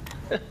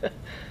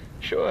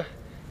 Sure,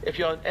 if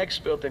you're an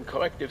expert in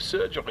corrective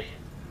surgery.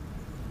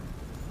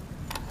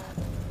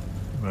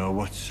 Well,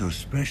 what's so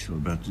special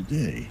about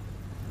today?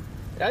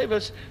 I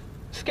was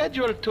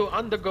scheduled to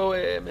undergo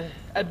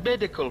a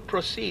medical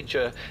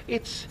procedure.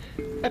 It's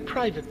a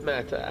private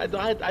matter.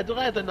 I'd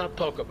rather not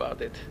talk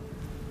about it.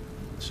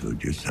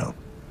 Suit yourself.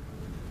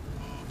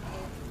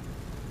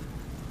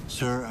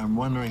 Sir, I'm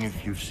wondering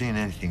if you've seen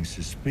anything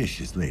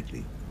suspicious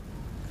lately.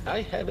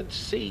 I haven't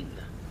seen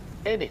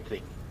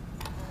anything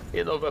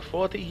in over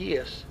 40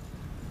 years.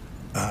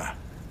 Ah,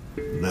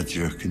 that's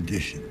your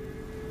condition.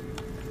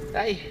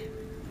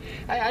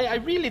 I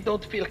really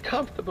don't feel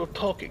comfortable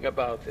talking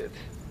about it.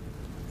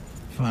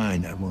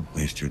 Fine, I won't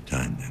waste your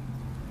time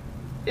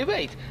then.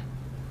 Wait,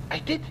 I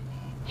did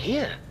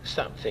hear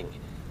something.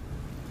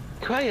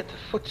 Quiet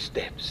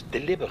footsteps,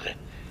 deliberate,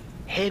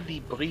 heavy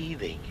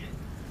breathing,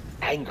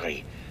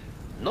 angry,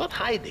 not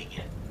hiding,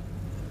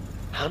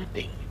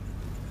 hunting.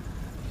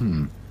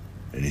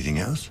 Anything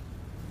else?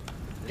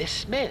 The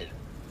smell,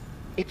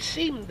 it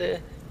seemed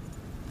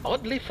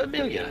oddly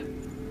familiar.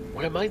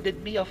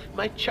 Reminded me of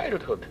my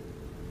childhood.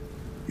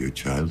 Your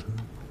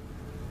childhood?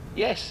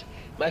 Yes,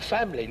 my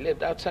family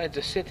lived outside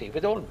the city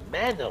with all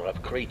manner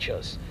of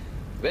creatures.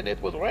 When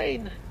it would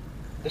rain,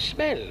 the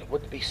smell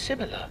would be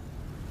similar.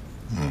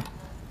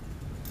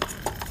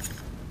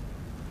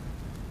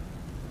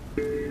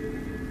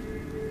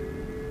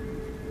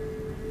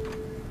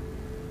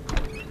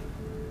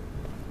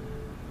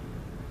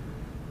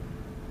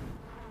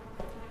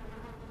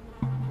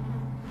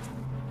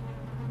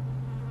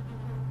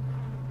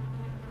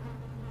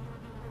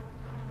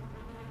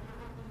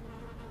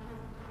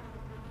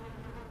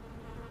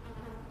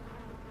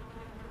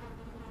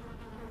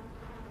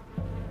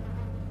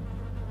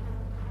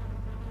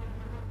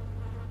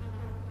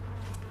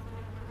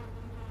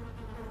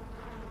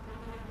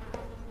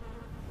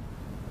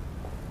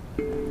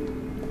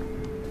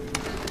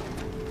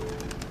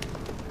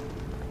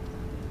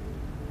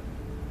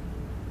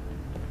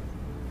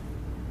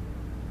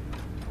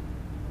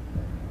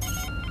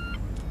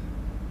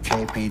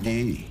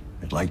 KPD.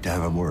 I'd like to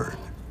have a word.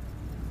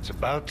 It's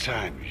about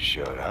time you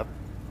showed up.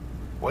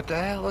 What the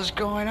hell is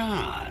going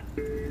on?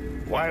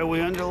 Why are we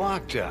under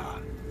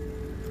lockdown?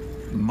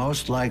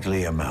 Most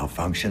likely a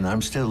malfunction.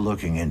 I'm still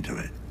looking into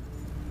it.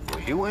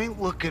 Well, you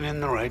ain't looking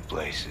in the right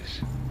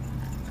places.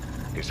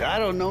 Because I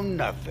don't know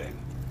nothing.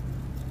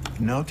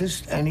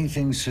 Noticed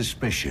anything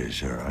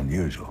suspicious or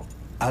unusual?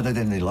 Other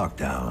than the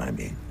lockdown, I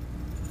mean.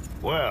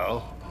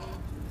 Well,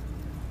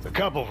 the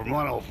couple from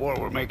 104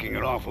 were making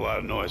an awful lot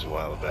of noise a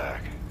while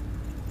back.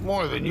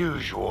 More than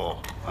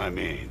usual, I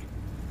mean.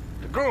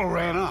 The girl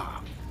ran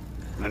off,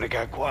 and then it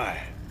got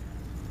quiet.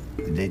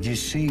 Did you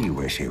see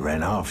where she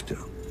ran off to?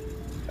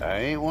 I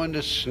ain't one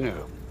to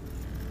snoop.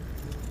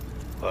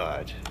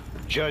 But,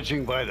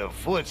 judging by the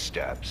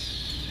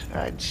footsteps,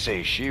 I'd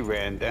say she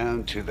ran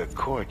down to the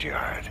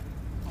courtyard.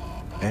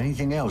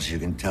 Anything else you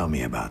can tell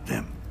me about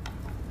them?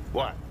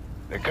 What?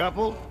 The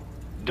couple?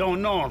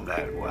 Don't know them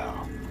that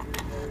well.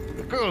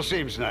 The girl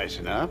seems nice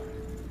enough.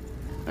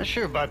 Not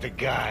sure about the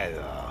guy,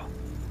 though.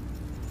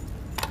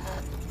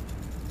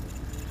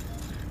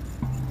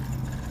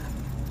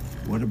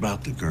 What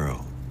about the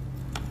girl?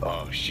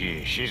 Oh,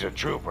 she's a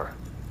trooper.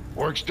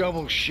 Works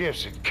double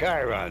shifts at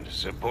Chiron to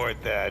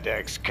support that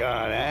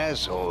ex-con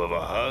asshole of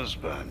a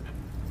husband.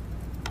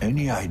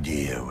 Any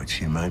idea what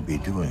she might be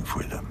doing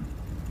for them?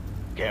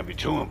 Can't be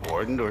too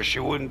important, or she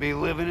wouldn't be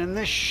living in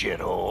this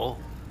shithole.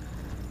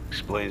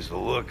 Explains the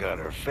look on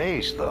her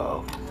face,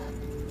 though.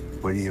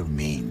 What do you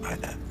mean by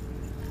that?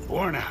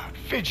 Worn out,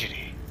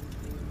 fidgety,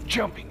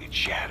 jumping at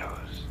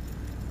shadows.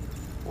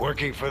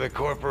 Working for the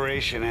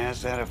corporation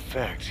has that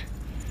effect,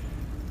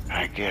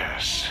 I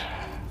guess.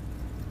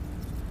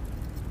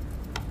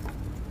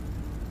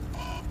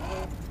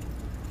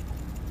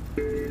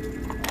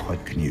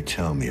 What can you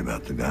tell me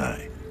about the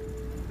guy?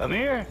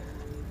 Amir?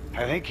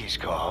 I think he's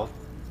called.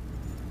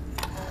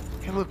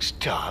 He looks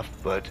tough,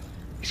 but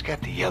he's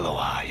got the yellow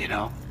eye, you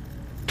know?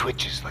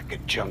 Twitches like a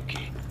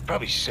junkie.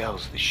 Probably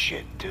sells the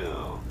shit,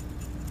 too.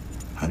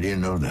 How do you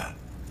know that?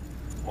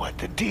 What,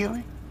 the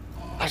dealing?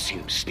 I seen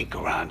him sneak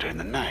around during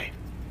the night,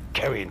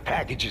 carrying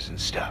packages and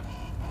stuff.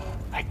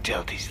 I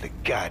doubt he's the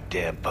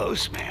goddamn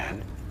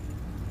postman.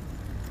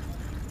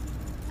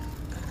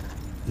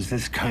 Does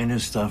this kind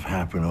of stuff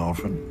happen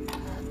often?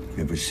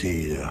 You ever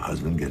see a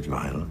husband get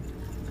violent?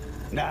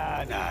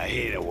 Nah,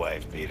 he ain't a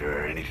wife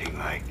beater or anything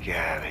like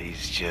that.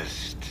 He's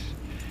just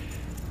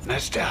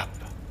messed up.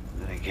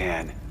 Then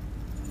again,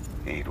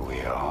 Ain't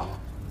we all?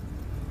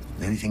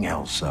 Anything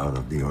else out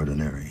of the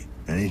ordinary?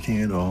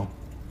 Anything at all?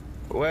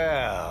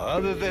 Well,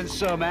 other than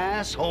some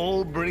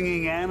asshole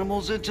bringing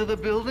animals into the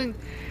building,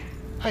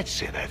 I'd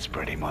say that's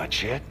pretty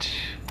much it.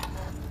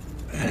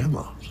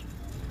 Animals?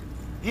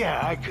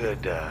 Yeah, I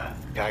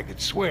could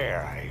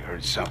swear I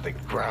heard something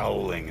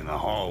growling in the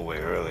hallway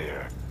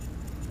earlier.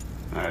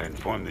 I'd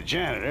inform the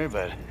janitor,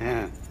 but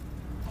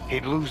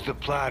he'd lose the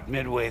plot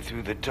midway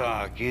through the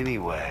talk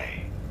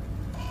anyway.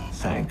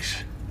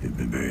 Thanks. You've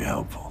been very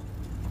helpful.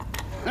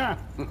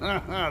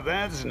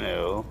 That's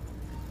new.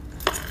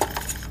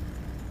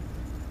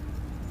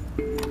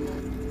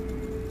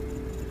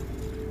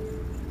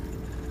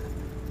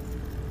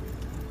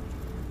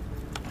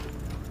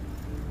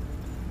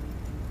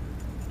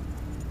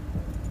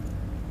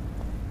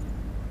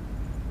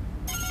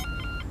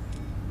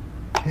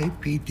 Hey,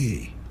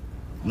 PD.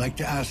 I'd like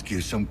to ask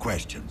you some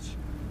questions.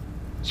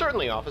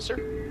 Certainly,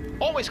 officer.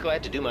 Always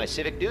glad to do my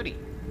civic duty.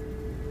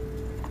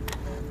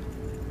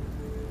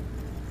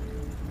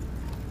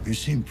 You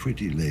seem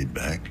pretty laid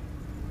back.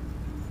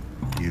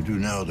 You do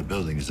know the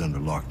building is under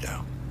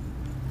lockdown.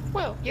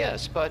 Well,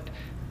 yes, but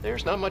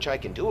there's not much I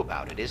can do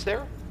about it, is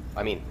there?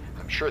 I mean,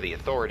 I'm sure the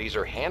authorities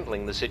are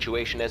handling the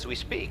situation as we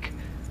speak.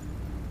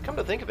 Come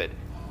to think of it,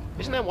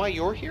 isn't that why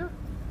you're here?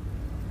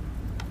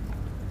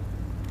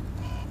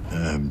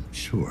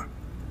 Sure.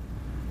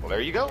 Well,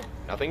 there you go.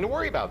 Nothing to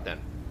worry about then.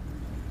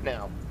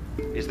 Now,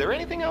 is there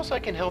anything else I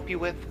can help you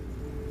with?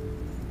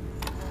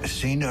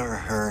 Seen or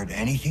heard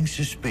anything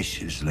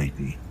suspicious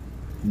lately?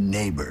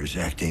 Neighbors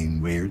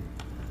acting weird?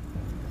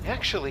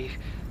 Actually,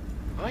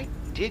 I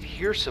did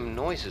hear some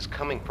noises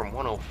coming from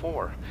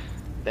 104.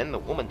 Then the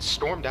woman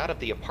stormed out of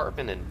the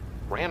apartment and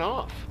ran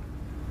off.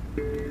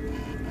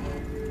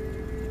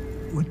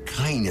 What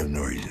kind of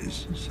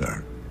noises,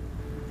 sir?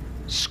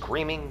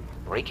 Screaming,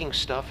 breaking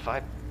stuff.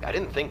 I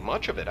didn't think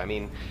much of it. I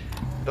mean,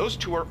 those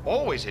two are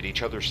always at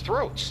each other's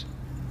throats.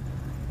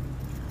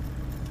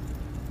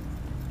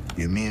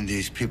 You mean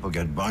these people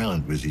get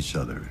violent with each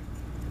other?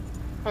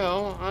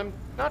 Well, I'm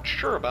not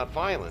sure about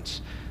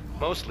violence.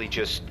 Mostly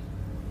just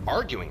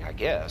arguing, I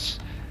guess.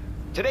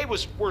 Today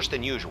was worse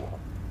than usual.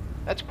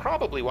 That's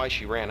probably why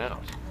she ran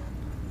out.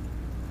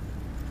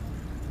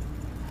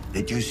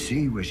 Did you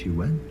see where she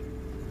went?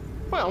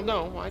 Well,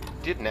 no, I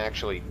didn't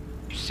actually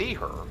see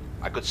her.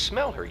 I could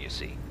smell her, you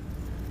see.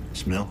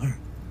 Smell her?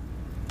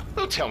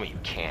 Don't tell me you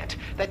can't.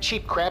 That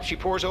cheap crap she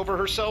pours over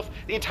herself,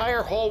 the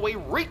entire hallway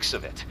reeks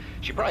of it.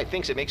 She probably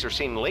thinks it makes her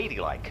seem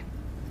ladylike.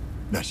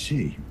 I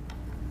see.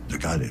 I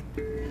got it.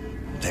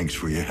 Thanks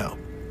for your help.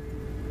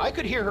 I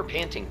could hear her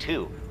panting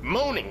too,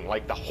 moaning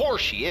like the whore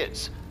she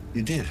is.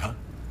 You did, huh?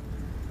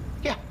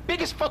 Yeah,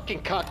 biggest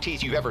fucking cock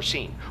tease you've ever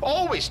seen.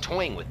 Always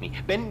toying with me,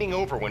 bending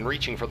over when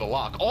reaching for the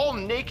lock, all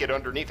naked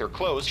underneath her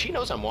clothes. She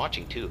knows I'm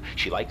watching too.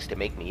 She likes to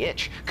make me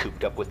itch,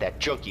 cooped up with that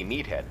junky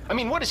meathead. I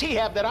mean, what does he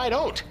have that I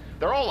don't?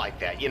 They're all like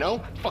that, you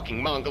know?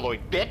 Fucking mongoloid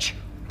bitch.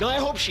 I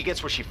hope she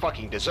gets what she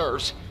fucking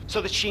deserves,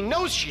 so that she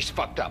knows she's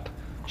fucked up.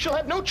 She'll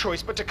have no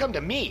choice but to come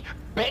to me,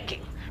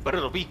 begging. But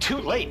it'll be too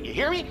late, you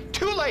hear me?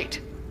 Too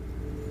late!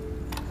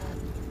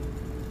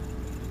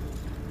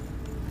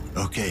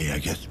 Okay, I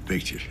get the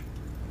picture.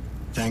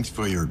 Thanks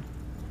for your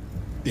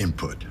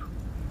input.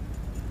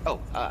 Oh,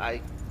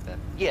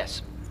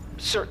 yes,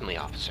 certainly,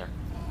 officer.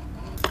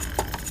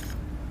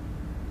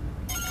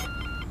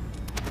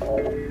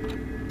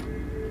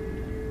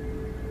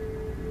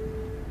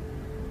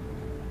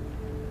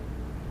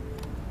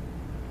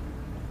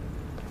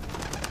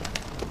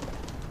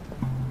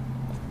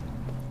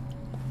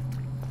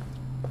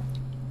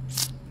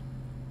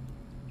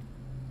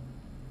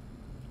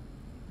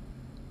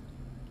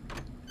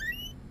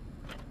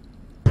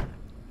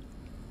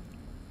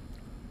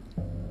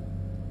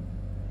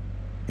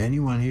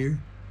 Anyone here?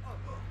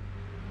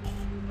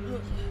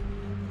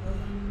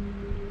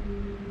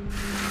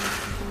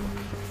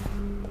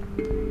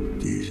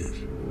 Jesus.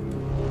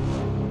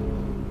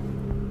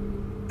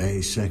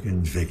 A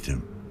second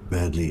victim.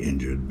 Badly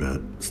injured,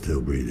 but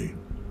still breathing.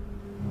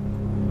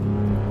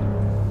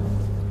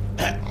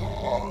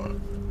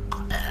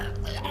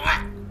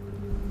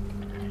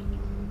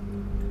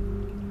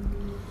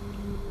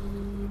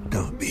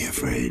 Don't be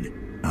afraid.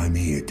 I'm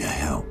here to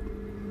help.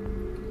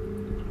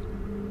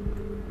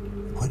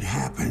 What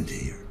happened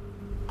here?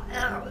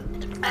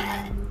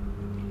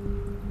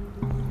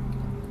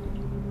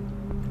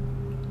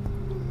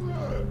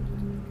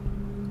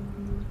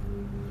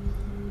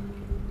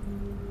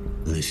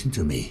 Listen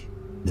to me.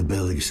 The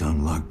building's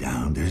on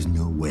lockdown. There's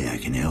no way I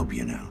can help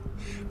you now.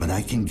 But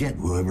I can get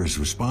whoever's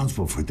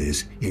responsible for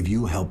this if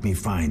you help me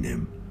find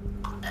him.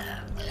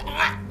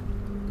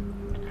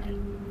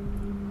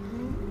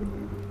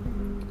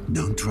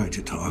 Don't try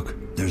to talk.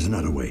 There's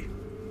another way.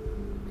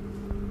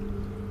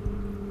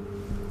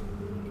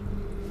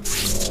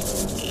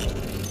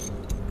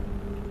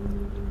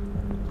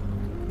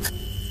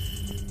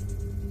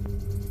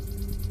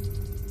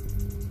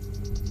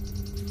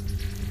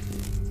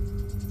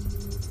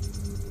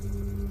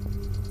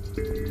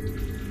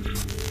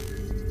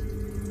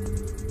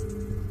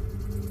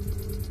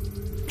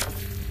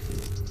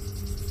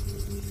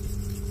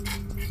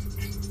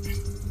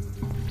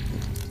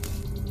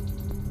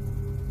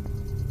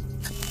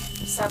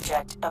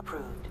 Subject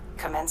approved.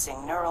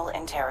 Commencing neural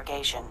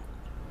interrogation.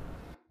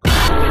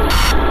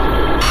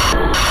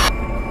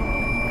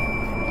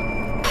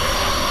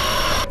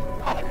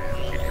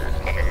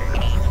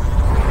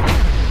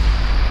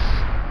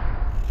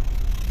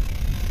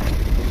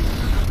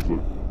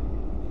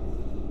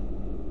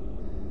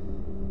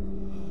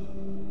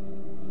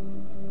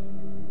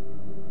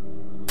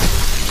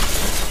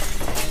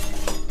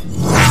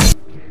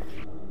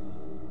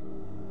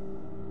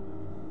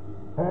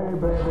 Hey,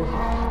 baby,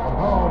 I'm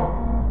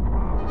home.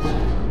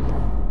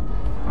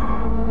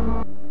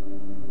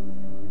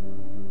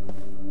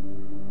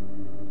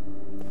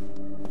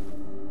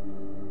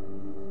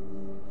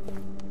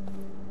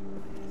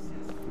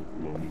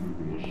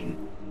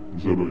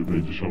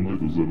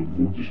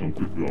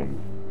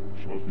 gramów.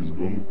 Szmatki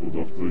zgonów o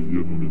dawce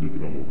 1 mg.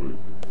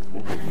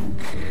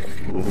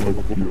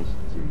 Choroba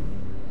poliastycyjna.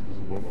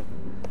 Stosowana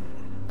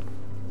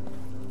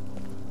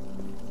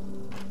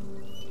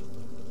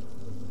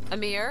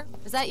Amir,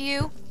 is that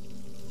you?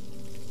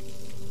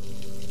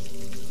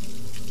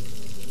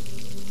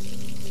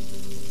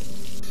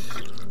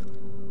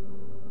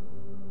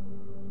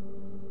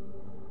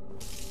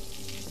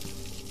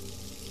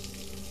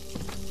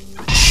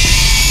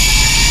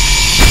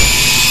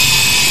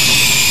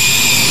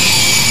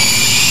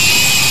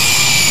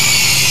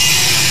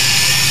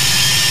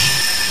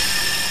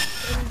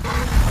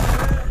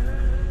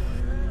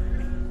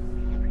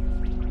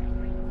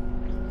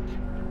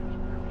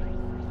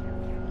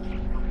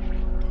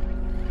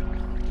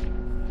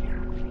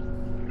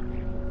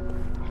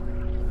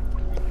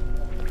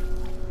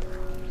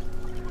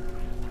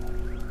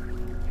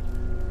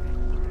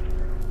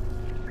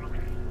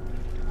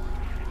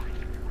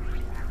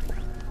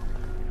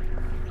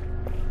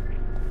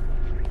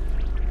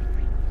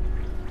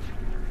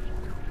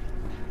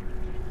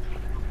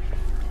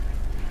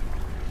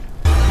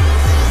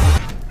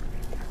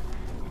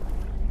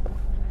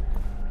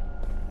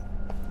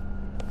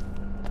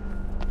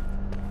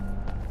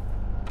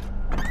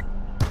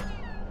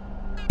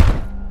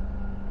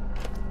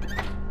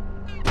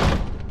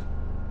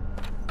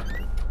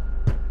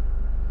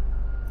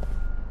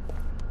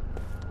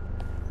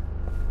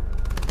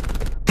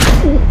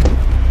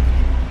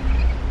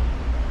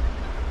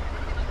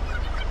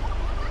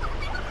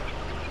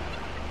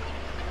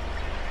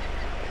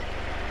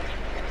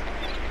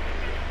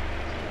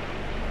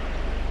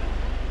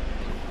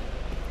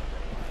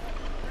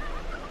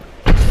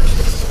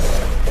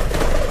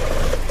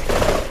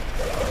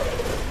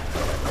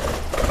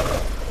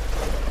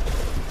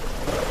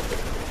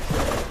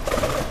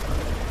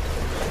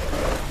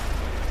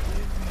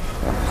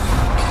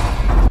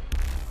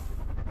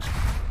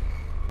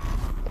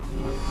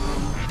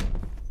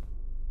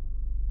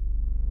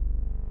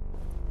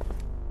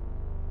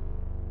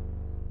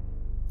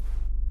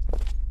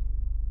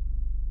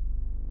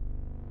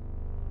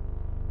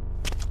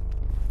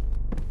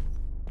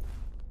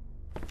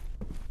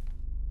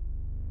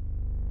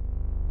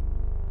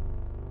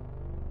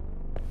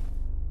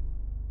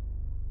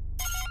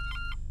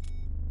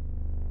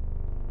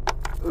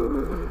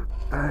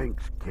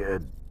 Thanks,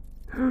 kid.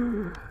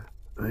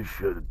 This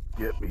should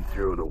get me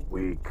through the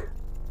week.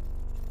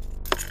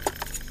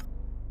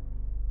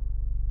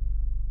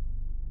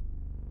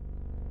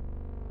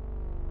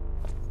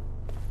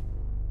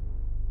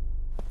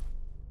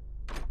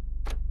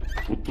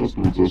 Podczas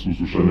procesu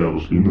suszenia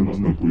rośliny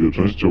następuje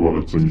częściowa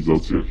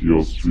lecenizacja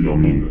hioscy i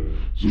aminy.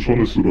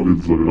 Suszony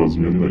surowiec zawiera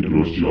zmienne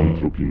ilości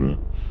antropiny.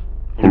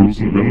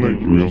 Halucynogenne i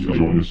trujące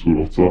działanie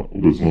surowca,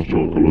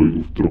 obecnością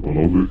alkaloidów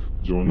tropanowych,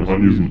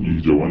 mechanizm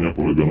ich działania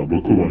polega na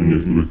blokowaniu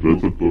niektórych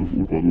receptorów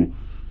układu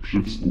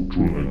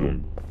przywspółczulnego.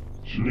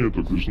 Silnie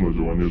toksyczne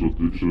działanie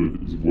dotyczy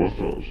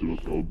zwłaszcza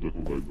środka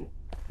oddechowego.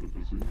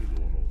 Depresyjnie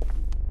działa na...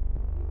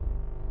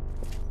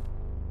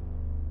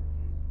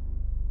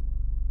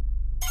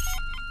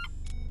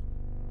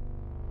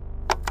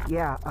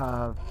 Yeah,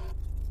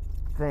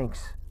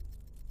 thanks.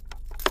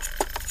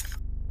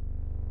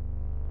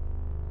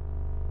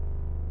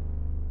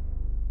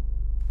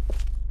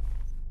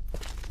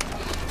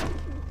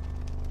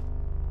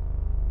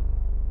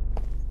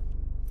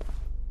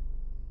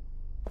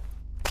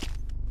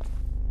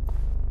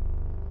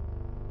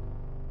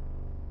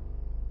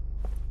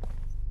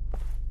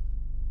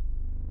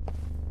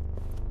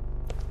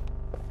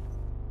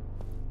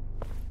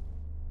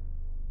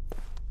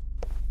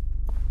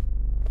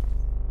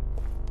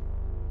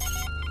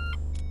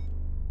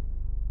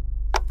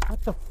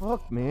 What the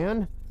fuck,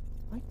 man?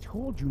 I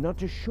told you not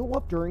to show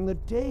up during the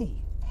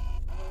day.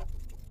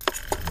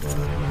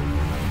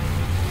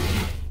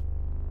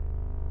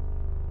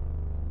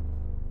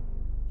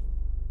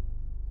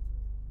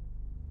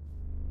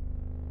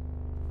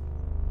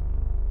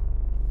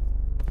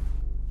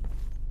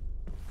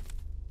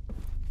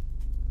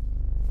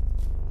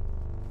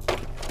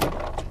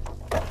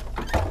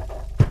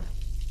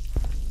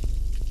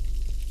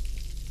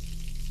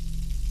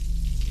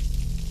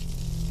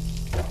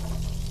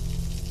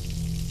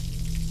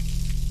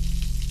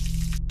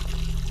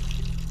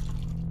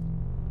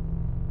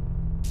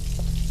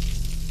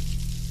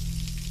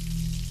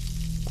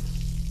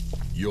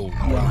 You'll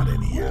rot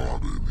in here.